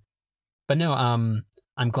was weird, but no.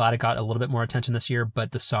 I'm glad it got a little bit more attention this year,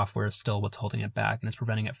 but the software is still what's holding it back, and it's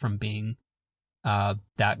preventing it from being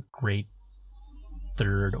that great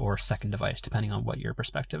third or second device, depending on what your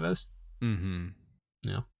perspective is. Mm-hmm.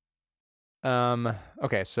 Yeah.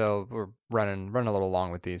 Okay, so we're running a little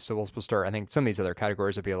long with these, so we'll start. I think some of these other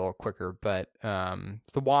categories will be a little quicker, but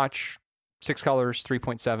it's the watch, 6 colors,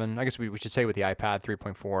 3.7. I guess we should say with the iPad,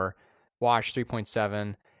 3.4. Watch,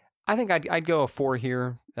 3.7. I think I'd go a 4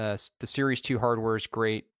 here. The Series 2 hardware is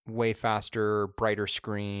great, way faster, brighter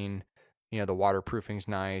screen. The waterproofing's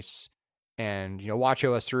nice. And,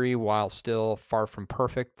 watchOS 3, while still far from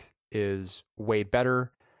perfect, is way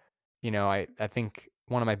better. I think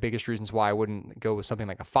one of my biggest reasons why I wouldn't go with something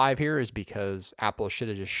like a 5 here is because Apple should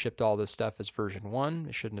have just shipped all this stuff as version 1.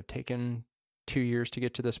 It shouldn't have taken 2 years to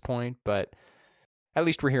get to this point, but at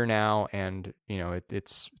least we're here now, and,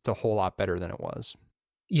 it's a whole lot better than it was.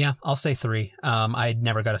 Yeah, I'll say 3. I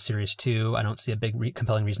never got a Series 2. I don't see a big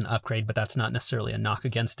compelling reason to upgrade, but that's not necessarily a knock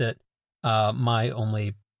against it. My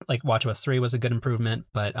only, watchOS 3 was a good improvement,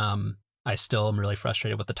 but I still am really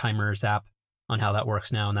frustrated with the timers app on how that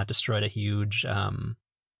works now, and that destroyed a huge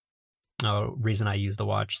reason I use the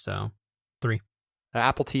watch. So 3.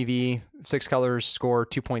 Apple TV, 6 colors, score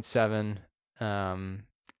 2.7.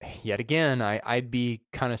 Yet again, I'd be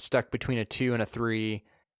kind of stuck between a 2 and a 3,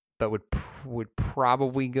 but would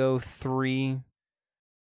probably go 3.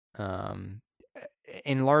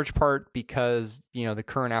 In large part because, the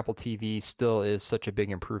current Apple TV still is such a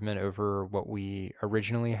big improvement over what we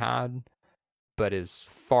originally had, but is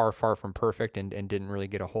far, far from perfect and didn't really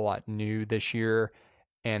get a whole lot new this year.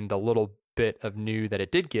 And the little bit of new that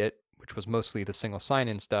it did get, which was mostly the single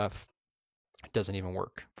sign-in stuff, doesn't even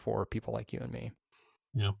work for people like you and me.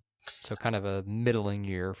 Yeah. So kind of a middling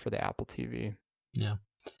year for the Apple TV. Yeah.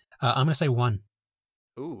 I'm going to say 1.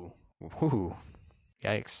 Ooh.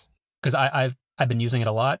 Yikes. Because I've been using it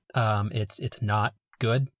a lot. It's not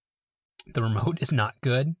good. The remote is not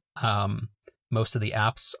good. Most of the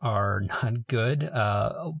apps are not good.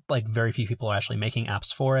 Like very few people are actually making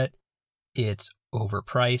apps for it. It's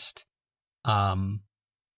overpriced.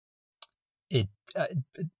 It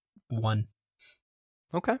 1.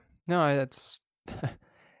 Okay. No, that's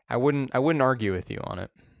I wouldn't argue with you on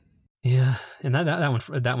it. Yeah, and that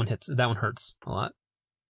one hurts a lot.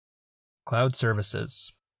 Cloud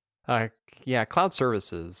services. Yeah, cloud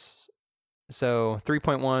services. So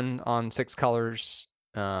 3.1 on 6 colors.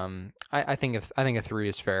 I think a 3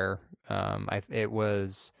 is fair. I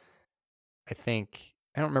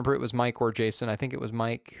don't remember if it was Mike or Jason. I think it was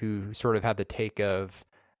Mike who sort of had the take of,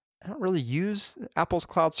 I don't really use Apple's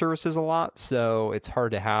cloud services a lot, so it's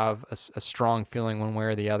hard to have a strong feeling one way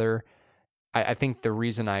or the other. I think the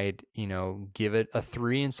reason I'd, give it a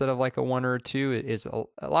 3 instead of like a 1 or a 2 is a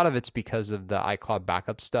lot of it's because of the iCloud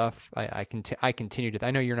backup stuff. I continue to,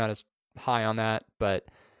 I know you're not as high on that, but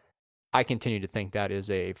I continue to think that is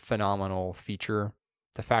a phenomenal feature.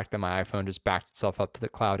 The fact that my iPhone just backed itself up to the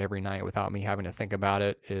cloud every night without me having to think about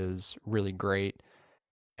it is really great.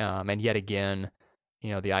 And yet again, the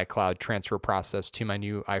iCloud transfer process to my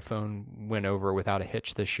new iPhone went over without a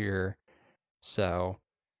hitch this year. So,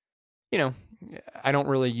 I don't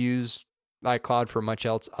really use iCloud for much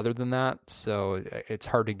else other than that. So it's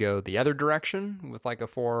hard to go the other direction with like a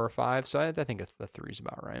 4 or 5. So I think a 3 is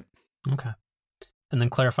about right. Okay. And then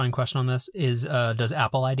clarifying question on this is, does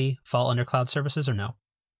Apple ID fall under cloud services or no?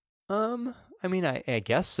 I mean, I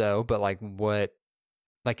guess so, but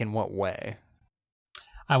in what way?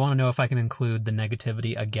 I want to know if I can include the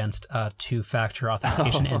negativity against two-factor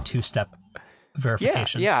authentication and two-step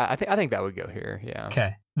verification. Yeah, I think that would go here. Yeah.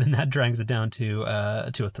 Okay, then that drags it down to a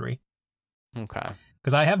 3. Okay.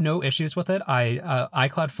 Because I have no issues with it.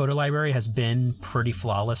 iCloud Photo Library has been pretty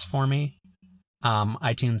flawless for me.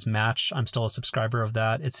 iTunes Match, I'm still a subscriber of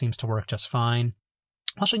that. It seems to work just fine.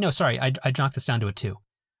 Actually, no, sorry, I knocked this down to a 2.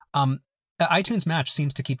 iTunes Match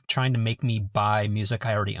seems to keep trying to make me buy music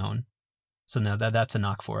I already own. So no, that's a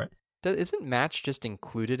knock for it. Isn't Match just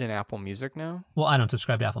included in Apple Music now? Well, I don't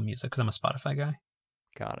subscribe to Apple Music because I'm a Spotify guy.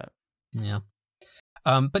 Got it. Yeah.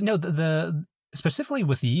 But no, the specifically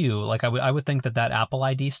with you, like I would think that Apple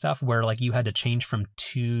ID stuff where like you had to change from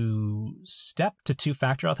 2-step to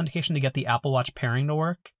two-factor authentication to get the Apple Watch pairing to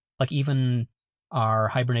work. Like even our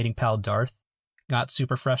hibernating pal Darth got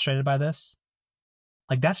super frustrated by this.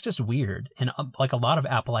 Like that's just weird. And like a lot of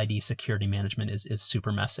Apple ID security management is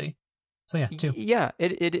super messy. So yeah, 2. Yeah,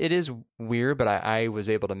 it is weird, but I was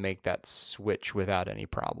able to make that switch without any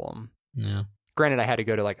problem. Yeah. Granted, I had to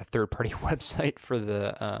go to like a third-party website for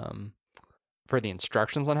the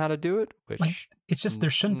instructions on how to do it, which like, it's just there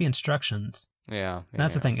shouldn't be instructions. Yeah,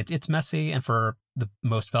 that's the thing. It's messy, and for the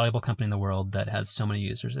most valuable company in the world that has so many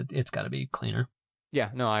users, it's got to be cleaner.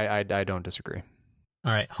 Yeah, no, I don't disagree.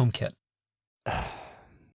 All right, HomeKit.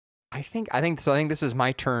 I think this is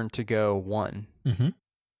my turn to go 1. Mm-hmm.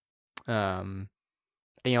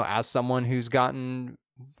 As someone who's gotten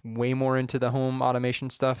way more into the home automation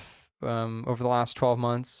stuff over the last 12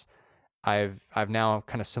 months, I've now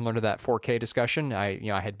kind of similar to that 4K discussion.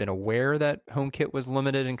 I had been aware that HomeKit was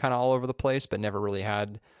limited and kind of all over the place, but never really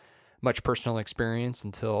had much personal experience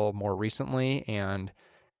until more recently. And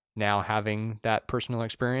now having that personal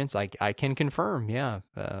experience, I can confirm,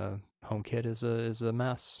 HomeKit is a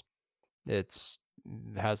mess. It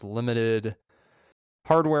has limited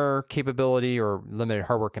hardware capability or limited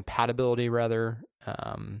hardware compatibility rather.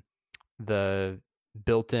 The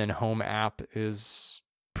built-in home app is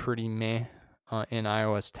pretty meh in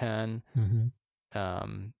iOS 10. Mm-hmm.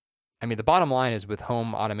 I mean, the bottom line is with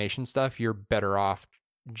home automation stuff, you're better off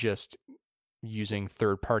just using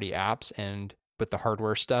third-party apps, and with the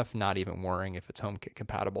hardware stuff, not even worrying if it's HomeKit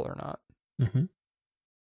compatible or not. Mm-hmm.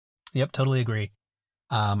 Yep, totally agree.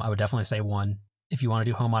 I would definitely say 1. If you want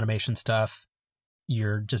to do home automation stuff,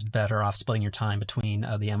 you're just better off splitting your time between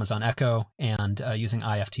the Amazon Echo and using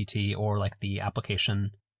IFTT or like the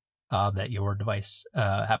application that your device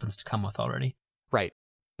happens to come with already. Right.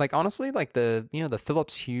 Like honestly, like the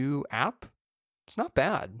Philips Hue app, it's not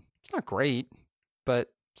bad. It's not great, but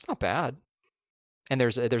it's not bad. And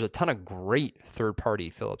there's a ton of great third-party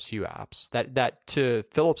Philips Hue apps that to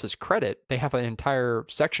Philips's credit, they have an entire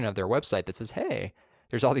section of their website that says, "Hey,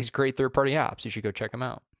 there's all these great third-party apps. You should go check them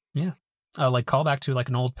out." Yeah. Like call back to like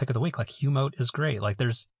an old pick of the week, like HueMote is great. Like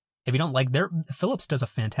if you don't like Philips does a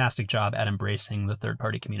fantastic job at embracing the third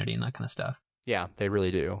party community and that kind of stuff. Yeah, they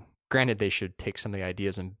really do. Granted, they should take some of the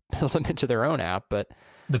ideas and build them into their own app, but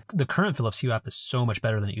the current Philips Hue app is so much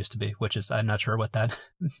better than it used to be, which is, I'm not sure what that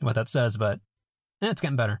what that says, but it's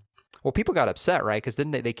getting better. Well, people got upset, right? Because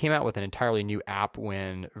then they came out with an entirely new app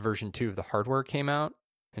when version 2 of the hardware came out,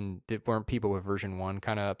 and weren't people with version 1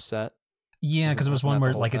 kind of upset? Yeah, because it was one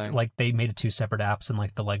where like thing? it's like they made it 2 separate apps, and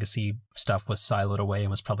like the legacy stuff was siloed away and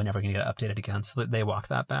was probably never going to get updated again, so they walked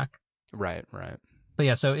that back. Right, right. But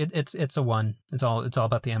yeah, so it's a 1. It's all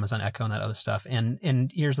about the Amazon Echo and that other stuff.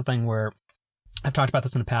 And here's the thing where I've talked about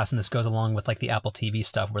this in the past, and this goes along with like the Apple TV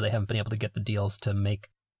stuff, where they haven't been able to get the deals to make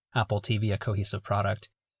Apple TV a cohesive product,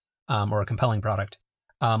 or a compelling product.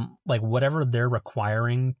 Like whatever they're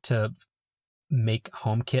requiring to make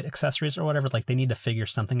HomeKit accessories or whatever, like they need to figure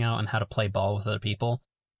something out on how to play ball with other people,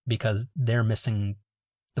 because they're missing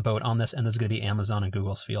the boat on this, and this is going to be Amazon and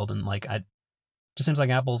Google's field. And like just seems like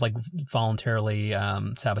Apple's like voluntarily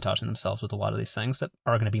sabotaging themselves with a lot of these things that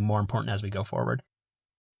are going to be more important as we go forward.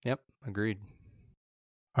 Yep, agreed.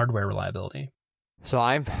 Hardware reliability. So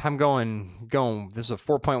I'm going. This is a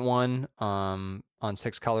 4.1 on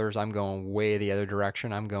 6 colors. I'm going way the other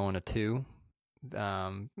direction. I'm going a 2.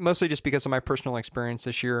 Mostly just because of my personal experience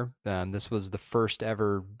this year. This was the first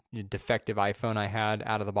ever defective iPhone I had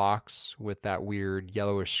out of the box with that weird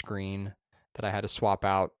yellowish screen that I had to swap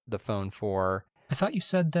out the phone for. I thought you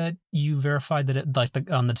said that you verified that it,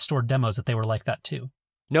 like on the store demos, that they were like that too.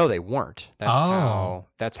 No, they weren't.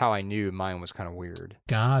 That's how I knew mine was kind of weird.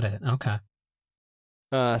 Got it. Okay.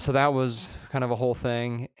 So that was kind of a whole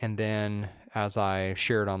thing, and then as I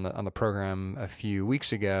shared on the program a few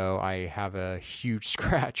weeks ago, I have a huge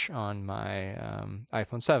scratch on my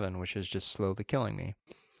iPhone 7, which is just slowly killing me.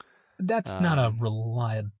 That's not a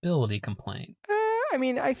reliability complaint. I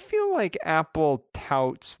mean, I feel like Apple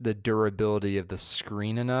touts the durability of the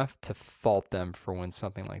screen enough to fault them for when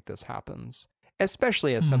something like this happens,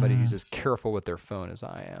 especially as somebody who's as careful with their phone as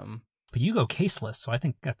I am. But you go caseless, so I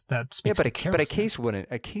think that speaks to but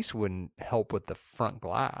a case wouldn't help with the front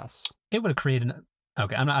glass. It would have created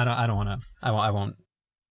okay. I won't.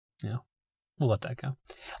 Yeah, we'll let that go.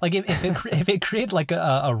 Like if it created like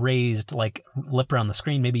a raised like lip around the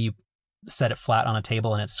screen, maybe you set it flat on a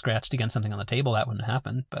table and it's scratched against something on the table, that wouldn't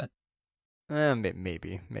happen. But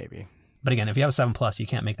maybe. But again, if you have a 7 Plus, you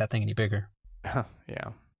can't make that thing any bigger.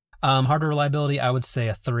 Yeah. Hardware reliability, I would say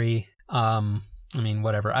a 3. I mean,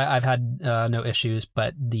 whatever. I've had no issues,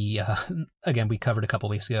 but the again, we covered a couple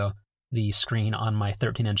weeks ago, the screen on my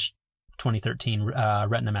 13-inch 2013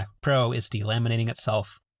 Retina Mac Pro is delaminating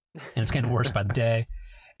itself, and it's getting worse by the day.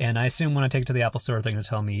 And I assume when I take it to the Apple Store, they're going to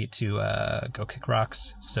tell me to go kick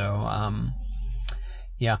rocks. So,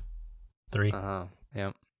 yeah, 3.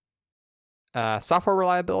 Yeah. Software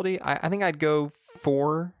reliability, I think I'd go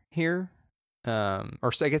 4 here.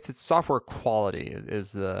 Or so I guess it's software quality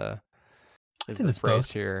is the phrase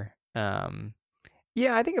both here.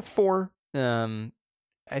 Yeah, I think a 4.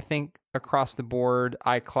 I think across the board,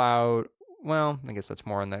 iCloud, well, I guess that's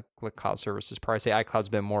more on the cloud services part. I say iCloud's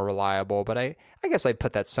been more reliable, but I guess I'd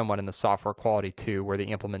put that somewhat in the software quality too, where the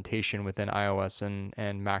implementation within iOS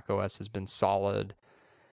and macOS has been solid.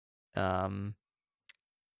 And,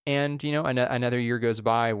 another year goes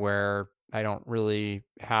by where I don't really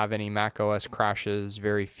have any macOS crashes,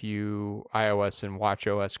 very few iOS and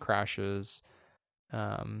watchOS crashes.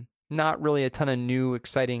 Not really a ton of new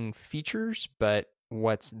exciting features, but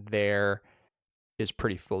what's there is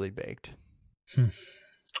pretty fully baked.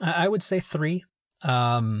 I would say 3.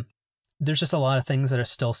 There's just a lot of things that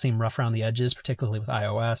still seem rough around the edges, particularly with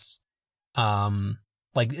iOS.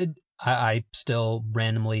 I still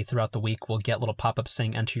randomly throughout the week will get little pop-ups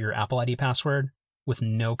saying enter your Apple ID password with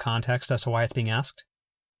no context as to why it's being asked.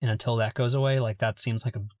 And until that goes away, like that seems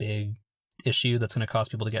like a big issue that's going to cause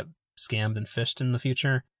people to get scammed and phished in the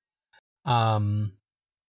future.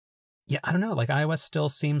 Yeah, I don't know. Like iOS still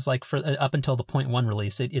seems like for up until the 0.1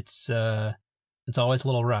 release, it's always a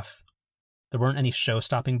little rough. There weren't any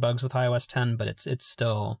show-stopping bugs with iOS 10, but it's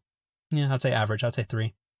still, yeah, I'd say average. I'd say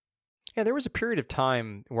 3. Yeah, there was a period of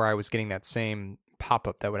time where I was getting that same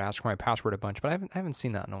pop-up that would ask for my password a bunch, but I haven't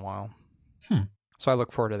seen that in a while. So I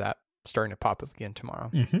look forward to that starting to pop up again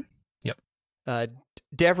tomorrow. Yep.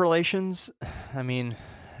 Dev relations. I mean,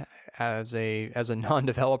 as a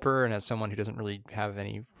non-developer and as someone who doesn't really have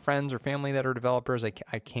any friends or family that are developers, I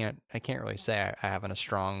can't really say I have a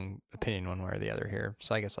strong opinion one way or the other here.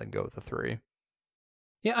 So I guess I'd go with a 3.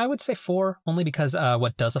 Yeah, I would say 4, only because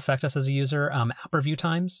what does affect us as a user, app review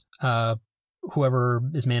times. Whoever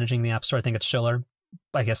is managing the App Store, I think it's Schiller,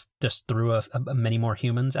 I guess just threw many more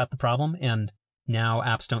humans at the problem, and now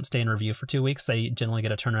apps don't stay in review for 2 weeks. They generally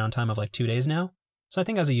get a turnaround time of like 2 days now. So I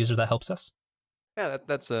think as a user, that helps us. Yeah,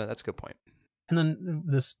 that's a good point. And then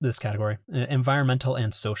this category, environmental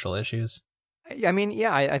and social issues. I mean,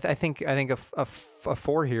 yeah, I think a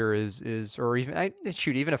 4 here is or even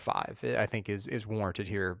even a 5 I think is warranted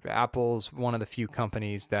here. Apple's one of the few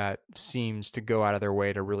companies that seems to go out of their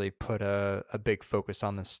way to really put a big focus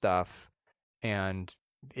on this stuff, and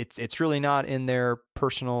it's really not in their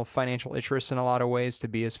personal financial interests in a lot of ways to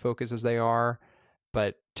be as focused as they are,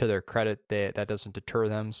 but to their credit, that doesn't deter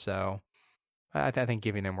them. So I think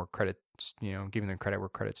giving them more credit, giving them credit where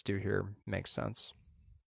credit's due here makes sense.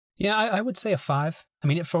 Yeah, I would say a 5. I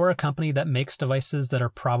mean, for a company that makes devices that are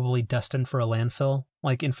probably destined for a landfill,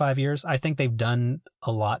 like in 5 years, I think they've done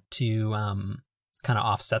a lot to kind of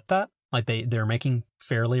offset that. Like they're making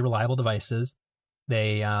fairly reliable devices.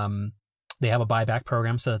 They have a buyback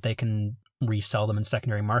program so that they can resell them in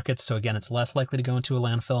secondary markets. So again, it's less likely to go into a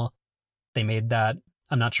landfill. They made that.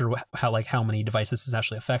 I'm not sure how many devices this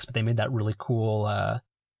actually affects, but they made that really cool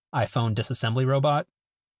iPhone disassembly robot.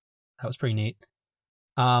 That was pretty neat.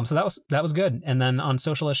 So that was good. And then on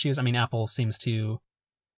social issues, I mean, Apple seems to,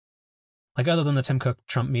 like, other than the Tim Cook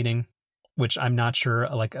Trump meeting, which I'm not sure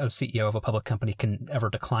like a CEO of a public company can ever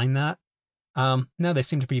decline that. No, they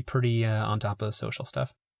seem to be pretty on top of social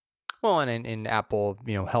stuff. Well, and in Apple,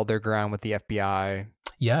 held their ground with the FBI.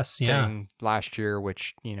 Yes, thing last year,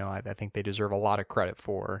 which I think they deserve a lot of credit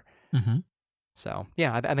for. Mm-hmm. So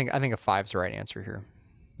yeah, I think a 5's the right answer here.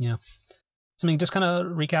 Yeah. So I mean, just kind of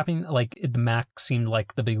recapping, like the Mac seemed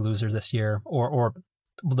like the big loser this year, or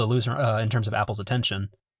the loser in terms of Apple's attention.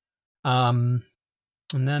 And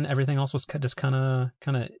then everything else was just kind of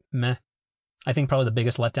meh. I think probably the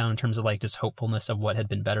biggest letdown in terms of like just hopefulness of what had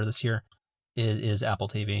been better this year is Apple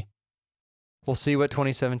TV. We'll see what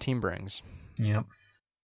 2017 brings. Yep.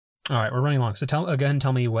 All right, we're running long. So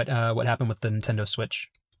tell me what happened with the Nintendo Switch.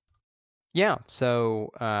 Yeah.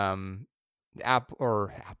 So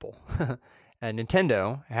Apple,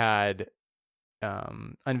 Nintendo had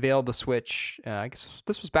unveiled the Switch. I guess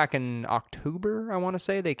this was back in October. I want to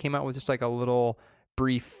say they came out with just like a little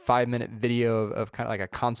brief 5-minute video of kind of like a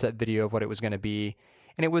concept video of what it was going to be.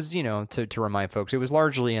 And it was, to remind folks, it was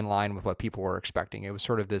largely in line with what people were expecting. It was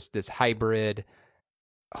sort of this hybrid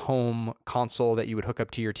home console that you would hook up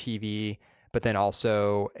to your TV, but then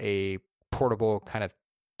also a portable kind of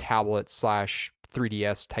tablet /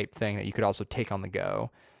 3DS type thing that you could also take on the go.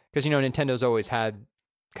 Because, Nintendo's always had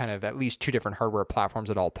kind of at least 2 different hardware platforms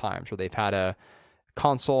at all times, where they've had a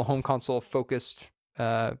home console focused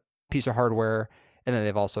piece of hardware, and then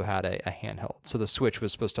they've also had a handheld. So the Switch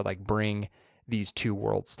was supposed to like bring these 2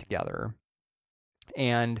 worlds together.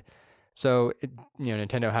 And so,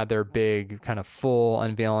 Nintendo had their big kind of full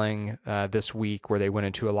unveiling this week, where they went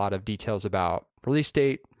into a lot of details about release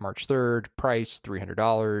date, March 3rd, price,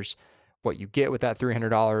 $300, what you get with that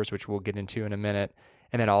 $300, which we'll get into in a minute,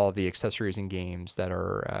 and then all of the accessories and games that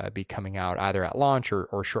are be coming out either at launch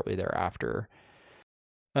or shortly thereafter.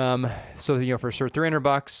 So, for sure,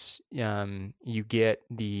 $300, you get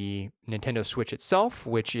the Nintendo Switch itself,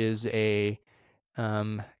 which is a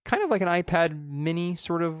kind of like an iPad mini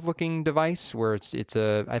sort of looking device, where it's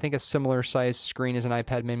I think a similar size screen as an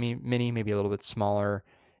iPad mini, maybe a little bit smaller.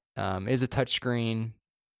 Is a touch screen.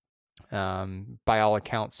 By all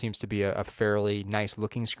accounts, seems to be a fairly nice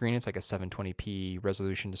looking screen. It's like a 720p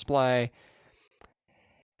resolution display.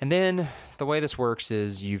 And then the way this works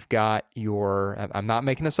is you've got I'm not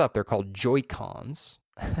making this up, they're called Joy-Cons,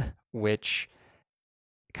 which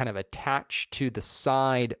kind of attached to the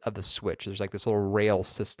side of the Switch. There's like this little rail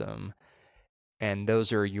system, and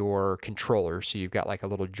those are your controllers. So you've got like a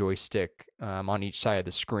little joystick on each side of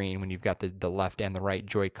the screen when you've got the left and the right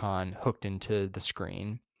Joy-Con hooked into the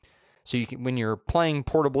screen. So you can, when you're playing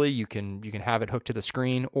portably, you can have it hooked to the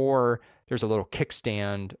screen, or there's a little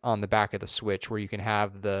kickstand on the back of the Switch where you can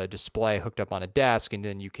have the display hooked up on a desk, and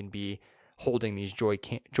then you can be holding these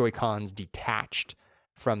Joy-Cons detached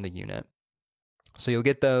from the unit. So you'll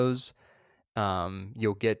get those.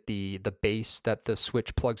 You'll get the base that the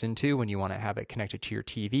Switch plugs into when you want to have it connected to your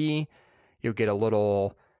TV. You'll get a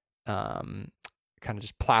little kind of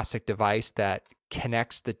just plastic device that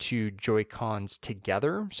connects the 2 Joy-Cons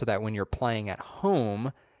together, so that when you're playing at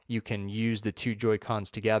home, you can use the 2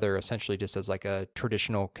 Joy-Cons together essentially just as like a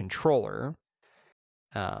traditional controller.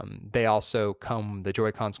 They also the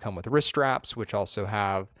Joy-Cons come with wrist straps, which also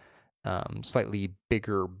have slightly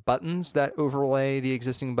bigger buttons that overlay the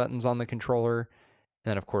existing buttons on the controller,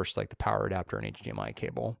 and then of course like the power adapter and HDMI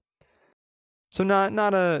cable. So not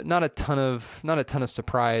a ton of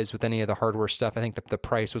surprise with any of the hardware stuff. I think the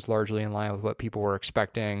price was largely in line with what people were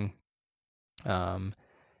expecting, and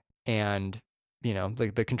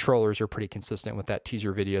the controllers are pretty consistent with that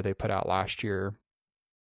teaser video they put out last year.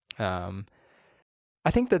 Um,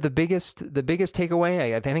 I think that the biggest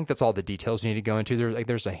takeaway, I think that's all the details you need to go into.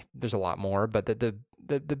 There's a lot more, but the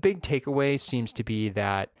big takeaway seems to be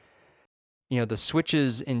that, the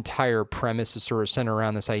Switch's entire premise is sort of centered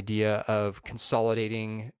around this idea of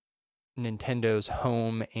consolidating Nintendo's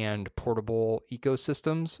home and portable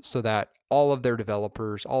ecosystems so that all of their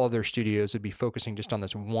developers, all of their studios would be focusing just on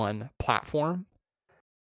this one platform.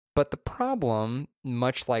 But the problem,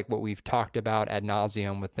 much like what we've talked about ad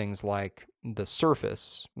nauseum with things like the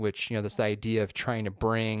Surface, which, this idea of trying to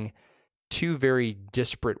bring two very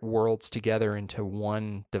disparate worlds together into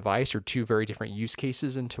one device, or two very different use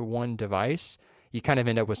cases into one device, you kind of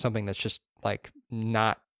end up with something that's just like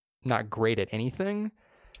not great at anything.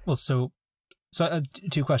 Well, so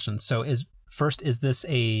two questions. So is this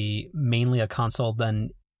mainly a console then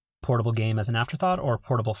portable game as an afterthought, or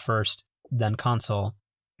portable first then console?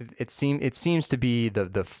 It seems to be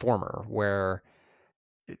the former, where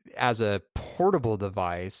as a portable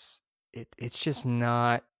device, it's just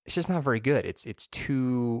not very good. It's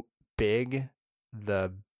too big.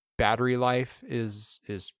 The battery life is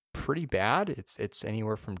pretty bad. It's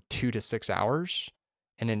anywhere from 2 to 6 hours.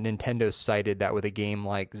 And then Nintendo cited that with a game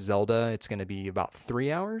like Zelda, it's going to be about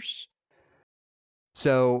 3 hours.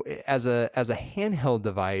 So as a handheld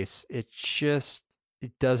device, it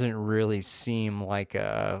doesn't really seem like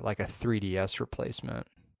a 3DS replacement.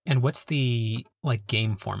 And what's the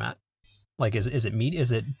game format? Is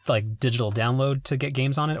it like digital download to get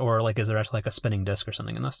games on it, or is there actually a spinning disc or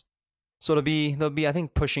something in this? So they'll be I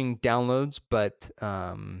think pushing downloads, but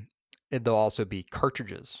they'll also be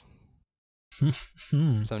cartridges.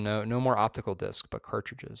 So no more optical disc, but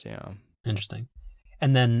cartridges. Yeah. Interesting.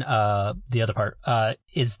 And then the other part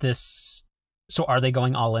is this. So are they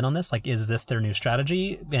going all in on this? Is this their new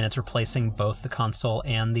strategy, and it's replacing both the console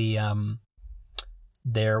and the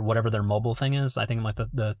their whatever their mobile thing is? I think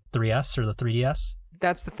the 3S or the 3DS.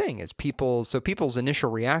 That's the thing, is people's initial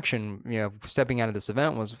reaction, stepping out of this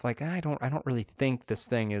event was like, I don't really think this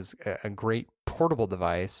thing is a great portable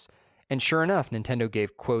device. And sure enough, Nintendo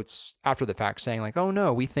gave quotes after the fact saying like, oh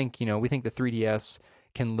no, we think the 3DS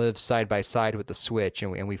can live side by side with the Switch,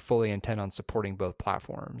 and we fully intend on supporting both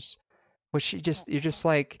platforms. Which you're just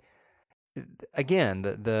like, again,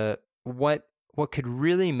 what could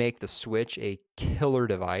really make the Switch a killer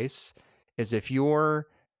device is if you're,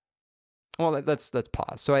 well, let's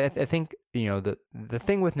pause. So I think the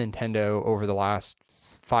thing with Nintendo over the last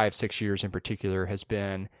 5-6 years in particular has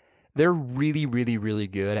been, they're really, really, really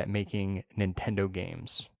good at making Nintendo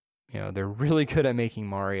games. They're really good at making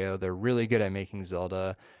Mario. They're really good at making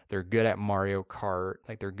Zelda. They're good at Mario Kart.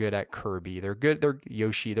 They're good at Kirby. They're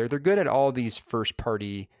Yoshi. They're good at all these first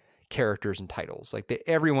party characters and titles.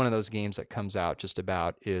 Every one of those games that comes out just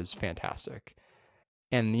about is fantastic.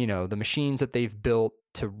 And the machines that they've built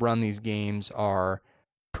to run these games are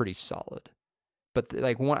pretty solid. But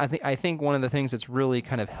I think one of the things that's really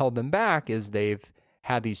kind of held them back is they've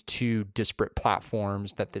had these two disparate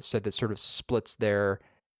platforms that sort of splits their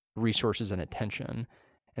resources and attention.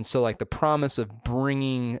 And so the promise of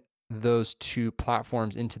bringing those two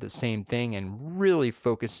platforms into the same thing and really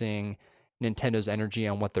focusing Nintendo's energy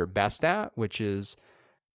on what they're best at, which is,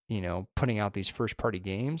 putting out these first party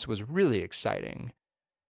games, was really exciting.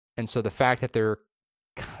 And so the fact that they're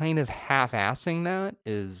kind of half-assing that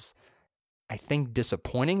is, I think,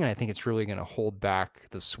 disappointing. And I think it's really going to hold back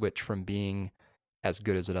the Switch from being as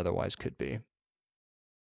good as it otherwise could be.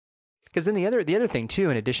 Because then the other thing too,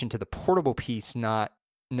 in addition to the portable piece not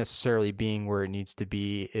necessarily being where it needs to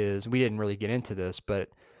be, is, we didn't really get into this, but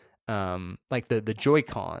the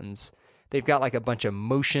Joy-Cons, they've got a bunch of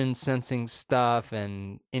motion sensing stuff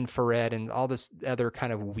and infrared and all this other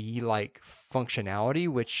kind of Wii-like functionality,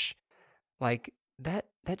 which that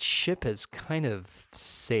ship has kind of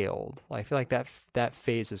sailed. I feel like that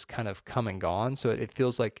phase has kind of come and gone. So it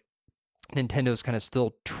feels like Nintendo's kind of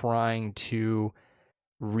still trying to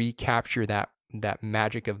recapture that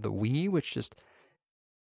magic of the Wii, which just,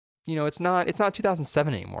 it's not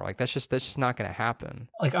 2007 anymore. That's just not going to happen.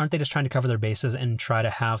 Aren't they just trying to cover their bases and try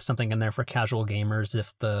to have something in there for casual gamers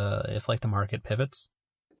if the market pivots?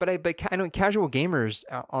 But I know casual gamers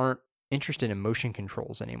aren't interested in motion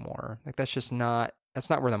controls anymore. That's not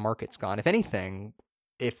where the market's gone. If anything,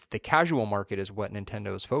 if the casual market is what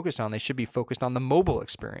Nintendo is focused on, they should be focused on the mobile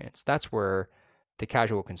experience. That's where the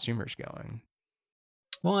casual consumer's going.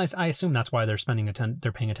 Well, I assume that's why they're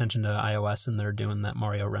they're paying attention to iOS, and they're doing that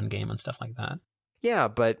Mario Run game and stuff like that. Yeah,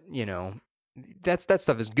 but that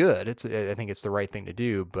stuff is good. I think it's the right thing to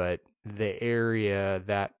do. But the area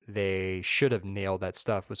that they should have nailed that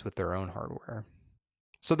stuff was with their own hardware.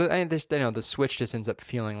 So the Switch just ends up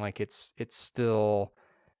feeling like it's still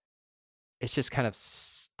it's just kind of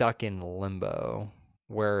stuck in limbo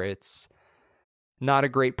where it's not a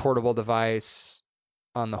great portable device.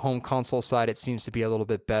 On the home console side, it seems to be a little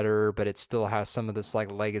bit better, but it still has some of this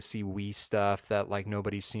like legacy Wii stuff that like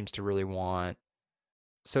nobody seems to really want.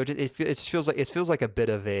 So it feels like a bit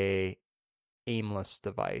of a aimless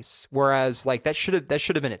device. Whereas like that should have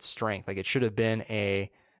been its strength. Like it should have been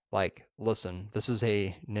a like, listen, this is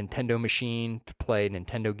a Nintendo machine to play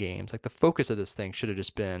Nintendo games. Like the focus of this thing should have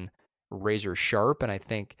just been razor sharp, and I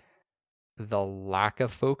think the lack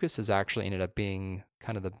of focus has actually ended up being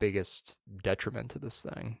kind of the biggest detriment to this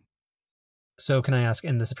thing. So can I ask,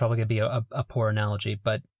 and this is probably going to be a poor analogy,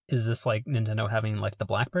 but is this like Nintendo having like the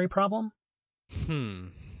BlackBerry problem?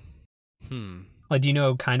 Like, do you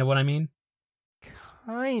know kind of what I mean?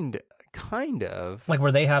 Kind of. Like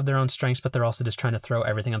where they have their own strengths, but they're also just trying to throw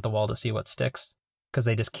everything at the wall to see what sticks because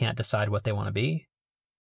they just can't decide what they want to be.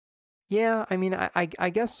 Yeah, I mean, I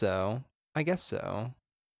guess so. I guess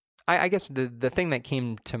the thing that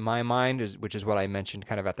came to my mind which is what I mentioned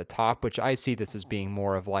kind of at the top, which I see this as being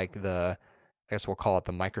more of like I guess we'll call it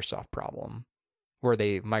the Microsoft problem, where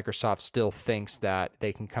Microsoft still thinks that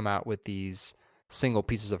they can come out with these single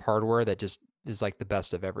pieces of hardware that just is like the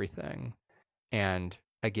best of everything. And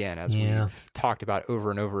again, as we've talked about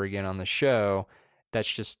over and over again on the show,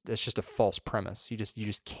 that's just a false premise. You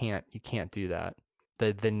just can't do that.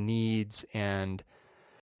 The needs and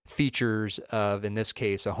features of, in this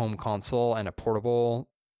case, a home console and a portable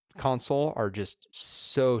console are just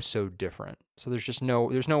so different. So there's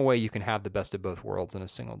no way you can have the best of both worlds in a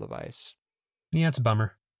single device. Yeah, it's a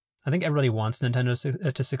bummer. I think everybody wants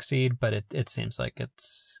Nintendo to succeed, but it seems like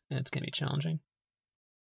it's going to be challenging.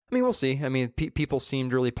 I mean, we'll see. I mean, people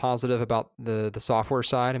seemed really positive about the software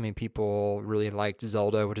side. I mean, people really liked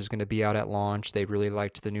Zelda, which is going to be out at launch. They really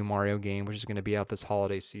liked the new Mario game, which is going to be out this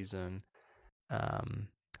holiday season.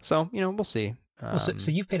 So, we'll see.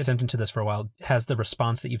 So you've paid attention to this for a while. Has the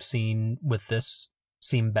response that you've seen with this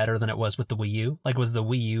seemed better than it was with the Wii U? Like, was the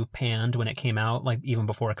Wii U panned when it came out, like even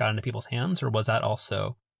before it got into people's hands, or was that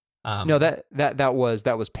also? No, that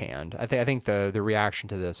was panned. I think the reaction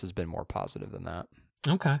to this has been more positive than that.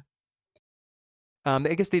 Okay. I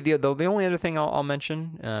guess the only other thing I'll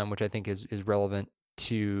mention, which I think is relevant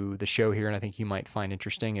to the show here, and I think you might find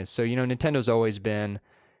interesting, is Nintendo's always been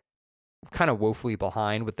kind of woefully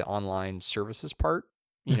behind with the online services part.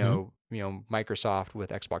 Microsoft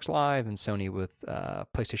with Xbox Live and Sony with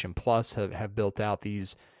PlayStation Plus have built out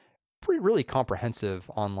these really comprehensive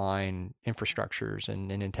online infrastructures, and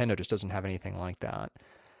Nintendo just doesn't have anything like that.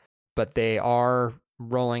 But they are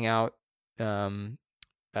rolling out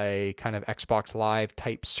a kind of Xbox Live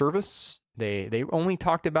type service. They only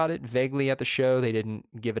talked about it vaguely at the show. They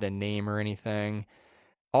didn't give it a name or anything.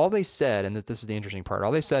 All they said, and this is the interesting part,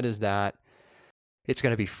 all they said is that it's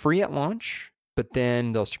going to be free at launch, but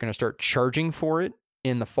then they're going to start charging for it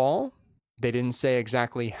in the fall. They didn't say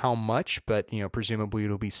exactly how much, but presumably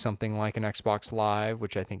it'll be something like an Xbox Live,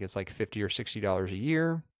 which I think is like $50 or $60 a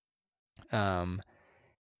year.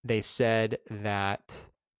 They said that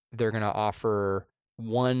they're going to offer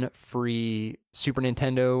one free Super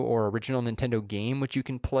Nintendo or original Nintendo game, which you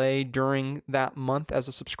can play during that month as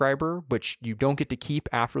a subscriber, which you don't get to keep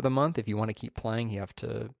after the month. If you want to keep playing, you have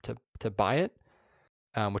to buy it,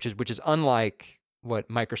 which is unlike what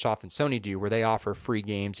Microsoft and Sony do, where they offer free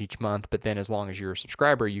games each month, but then as long as you're a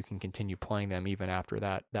subscriber, you can continue playing them even after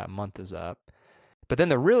that month is up. But then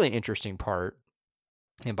the really interesting part,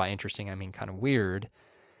 and by interesting I mean kind of weird,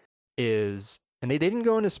 is, and they didn't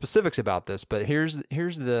go into specifics about this, but here's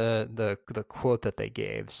the quote that they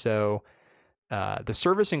gave. So the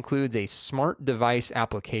service includes a smart device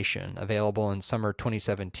application available in summer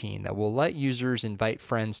 2017 that will let users invite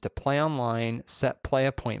friends to play online, set play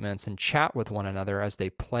appointments, and chat with one another as they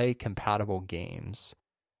play compatible games.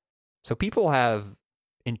 So people have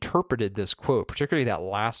interpreted this quote, particularly that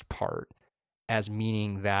last part, as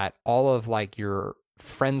meaning that all of like your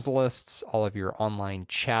friends lists, all of your online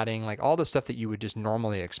chatting, like all the stuff that you would just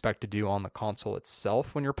normally expect to do on the console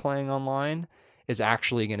itself when you're playing online, is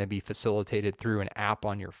actually going to be facilitated through an app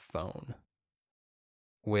on your phone,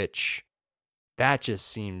 which that just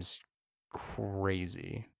seems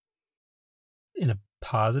crazy. In a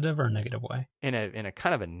positive or negative way? In a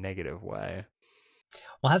kind of a negative way.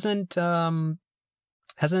 Well, hasn't Xbox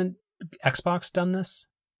done this?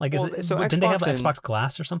 Like, didn't they have Xbox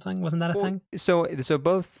Glass or something? Wasn't that a thing? So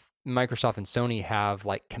both Microsoft and Sony have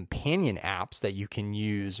like companion apps that you can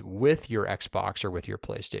use with your Xbox or with your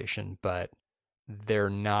PlayStation, but they're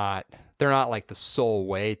not like the sole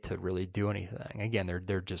way to really do anything. Again,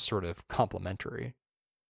 they're just sort of complementary.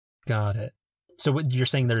 Got it. So what you're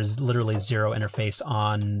saying there's literally zero interface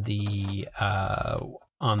on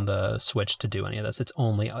the Switch to do any of this. It's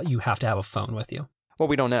only you have to have a phone with you. Well,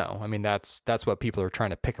 we don't know. I mean, that's what people are trying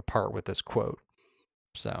to pick apart with this quote.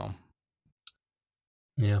 So,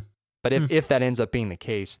 yeah. But if that ends up being the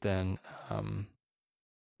case, then,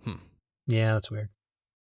 yeah, that's weird.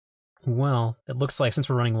 Well, it looks like since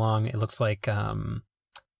we're running long, it looks like the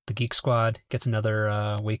Geek Squad gets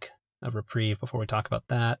another week of reprieve before we talk about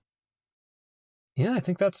that. Yeah, I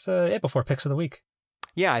think that's it before picks of the week.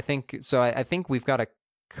 Yeah, I think so. I think we've got a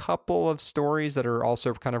couple of stories that are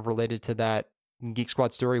also kind of related to that Geek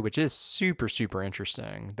Squad story, which is super, super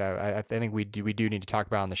interesting. That I think we do need to talk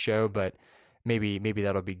about on the show, but maybe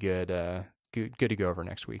that'll be good to go over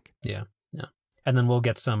next week. Yeah, and then we'll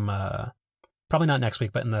get some. Probably not next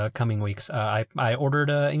week, but in the coming weeks. I ordered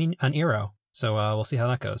an Eero, so we'll see how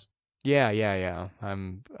that goes. Yeah. I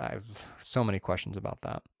have so many questions about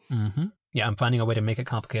that. Mm-hmm. Yeah, I'm finding a way to make it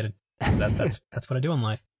complicated. That's what I do in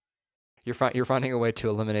life. You're finding a way to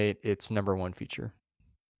eliminate its number one feature.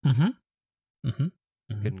 Mm-hmm. Mm-hmm.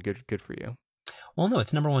 Mm-hmm. Good for you. Well, no,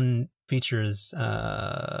 its number one feature is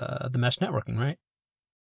the mesh networking, right?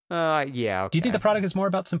 Yeah. Okay. Do you think the product is more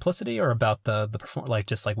about simplicity or about the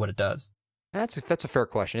just like what it does? That's a fair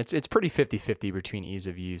question. It's pretty 50-50 between ease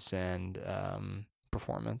of use and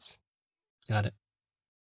performance. Got it.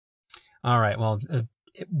 All right. Well,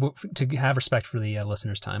 to have respect for the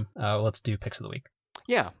listeners' time, let's do picks of the week.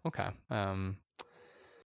 Yeah. Okay.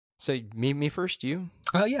 So me first. You?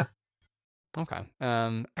 Yeah. Okay.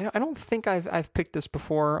 I don't think I've picked this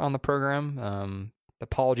before on the program.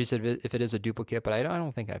 Apologies if it is a duplicate, but I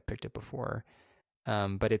don't think I've picked it before.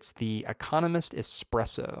 But it's the Economist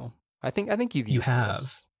Espresso. I think you've used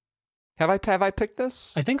this. Have I picked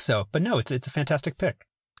this? I think so, but no, it's a fantastic pick.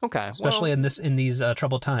 Okay, especially in these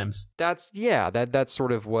troubled times. That's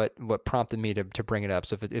sort of what prompted me to bring it up.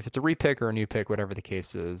 So if it's a repick or a new pick, whatever the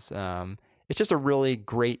case is, it's just a really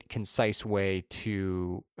great, concise way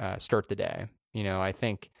to start the day. I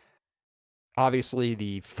think obviously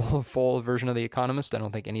the full version of The Economist, I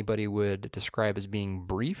don't think anybody would describe as being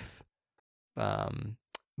brief.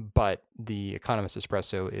 But the Economist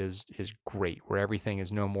Espresso is great, where everything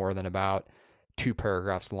is no more than about 2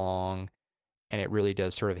 paragraphs long, and it really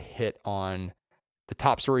does sort of hit on the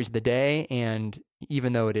top stories of the day. And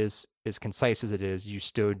even though it is as concise as it is, you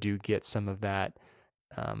still do get some of that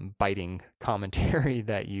biting commentary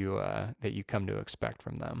that you come to expect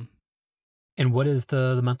from them. And what is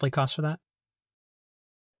the monthly cost for that?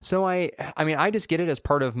 So I mean, I just get it as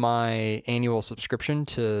part of my annual subscription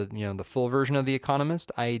to, the full version of The Economist.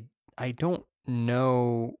 I don't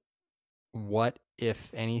know what, if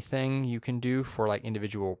anything, you can do for like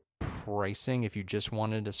individual pricing if you just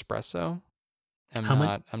wanted espresso. I'm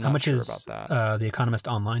not sure about that. The Economist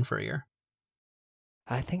online for a year?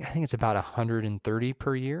 I think it's about $130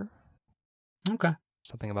 per year. Okay.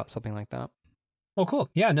 Something like that. Oh, cool.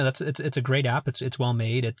 Yeah, no, it's a great app. It's well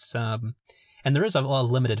made. It's and there is a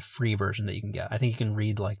limited free version that you can get. I think you can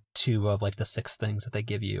read like 2 of like the 6 things that they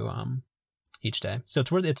give you each day. So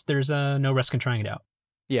it's worth. There's no risk in trying it out.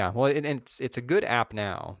 Yeah, well, and it's a good app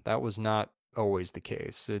now. That was not always the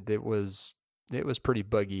case. It was pretty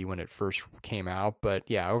buggy when it first came out, but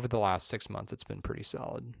yeah, over the last 6 months, it's been pretty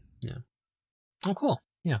solid. Yeah. Oh, cool.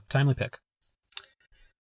 Yeah, timely pick.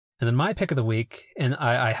 And then my pick of the week, and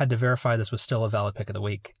I had to verify this was still a valid pick of the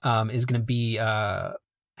week, is going to be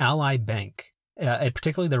Ally Bank,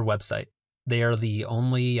 particularly their website. They are the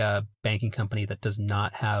only banking company that does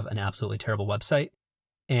not have an absolutely terrible website.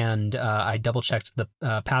 And I double-checked the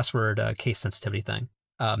password case sensitivity thing.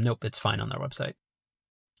 Nope, it's fine on their website.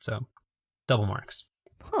 So, double marks.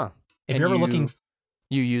 Huh. If you're ever looking...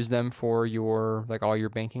 You use them for your, like, all your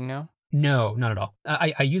banking now? No, not at all.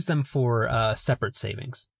 I use them for separate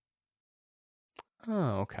savings.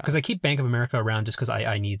 Oh, okay. Because I keep Bank of America around just because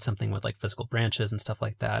I need something with like physical branches and stuff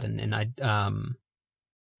like that, and I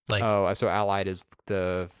like. Oh, so Allied is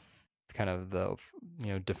the kind of the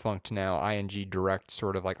defunct now ING Direct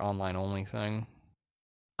sort of like online only thing.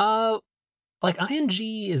 Like ING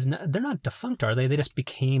they're not defunct, are they? They just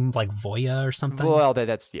became like Voya or something. Well,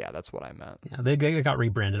 that's what I meant. Yeah, they got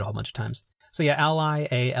rebranded a whole bunch of times. So yeah, Ally,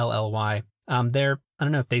 ALLY. I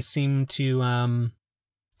don't know. They seem to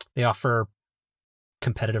they offer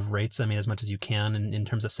competitive rates. I mean, as much as you can in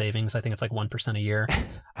terms of savings. I think it's like 1% a year.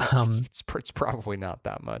 It's probably not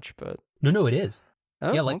that much, but no, it is.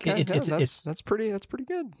 Oh, yeah, like okay. That's pretty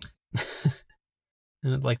good.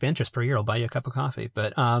 Like the interest per year will buy you a cup of coffee.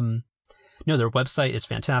 But no, their website is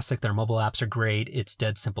fantastic. Their mobile apps are great. It's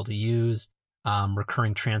dead simple to use.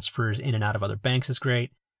 Recurring transfers in and out of other banks is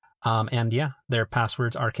great. And yeah, their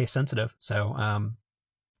passwords are case sensitive. So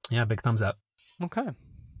yeah, big thumbs up. Okay.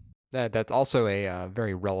 That's also a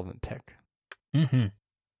very relevant pick. Mm-hmm.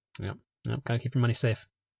 Yep. Gotta keep your money safe.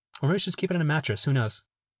 Or maybe just keep it in a mattress. Who knows?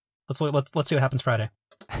 Let's see what happens Friday.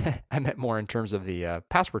 I meant more in terms of the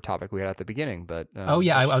password topic we had at the beginning, but I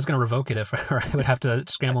was going to revoke it if or I would have to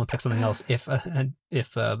scramble and pick something else if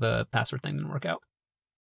the password thing didn't work out.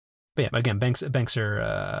 But yeah, again, banks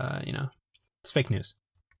are it's fake news.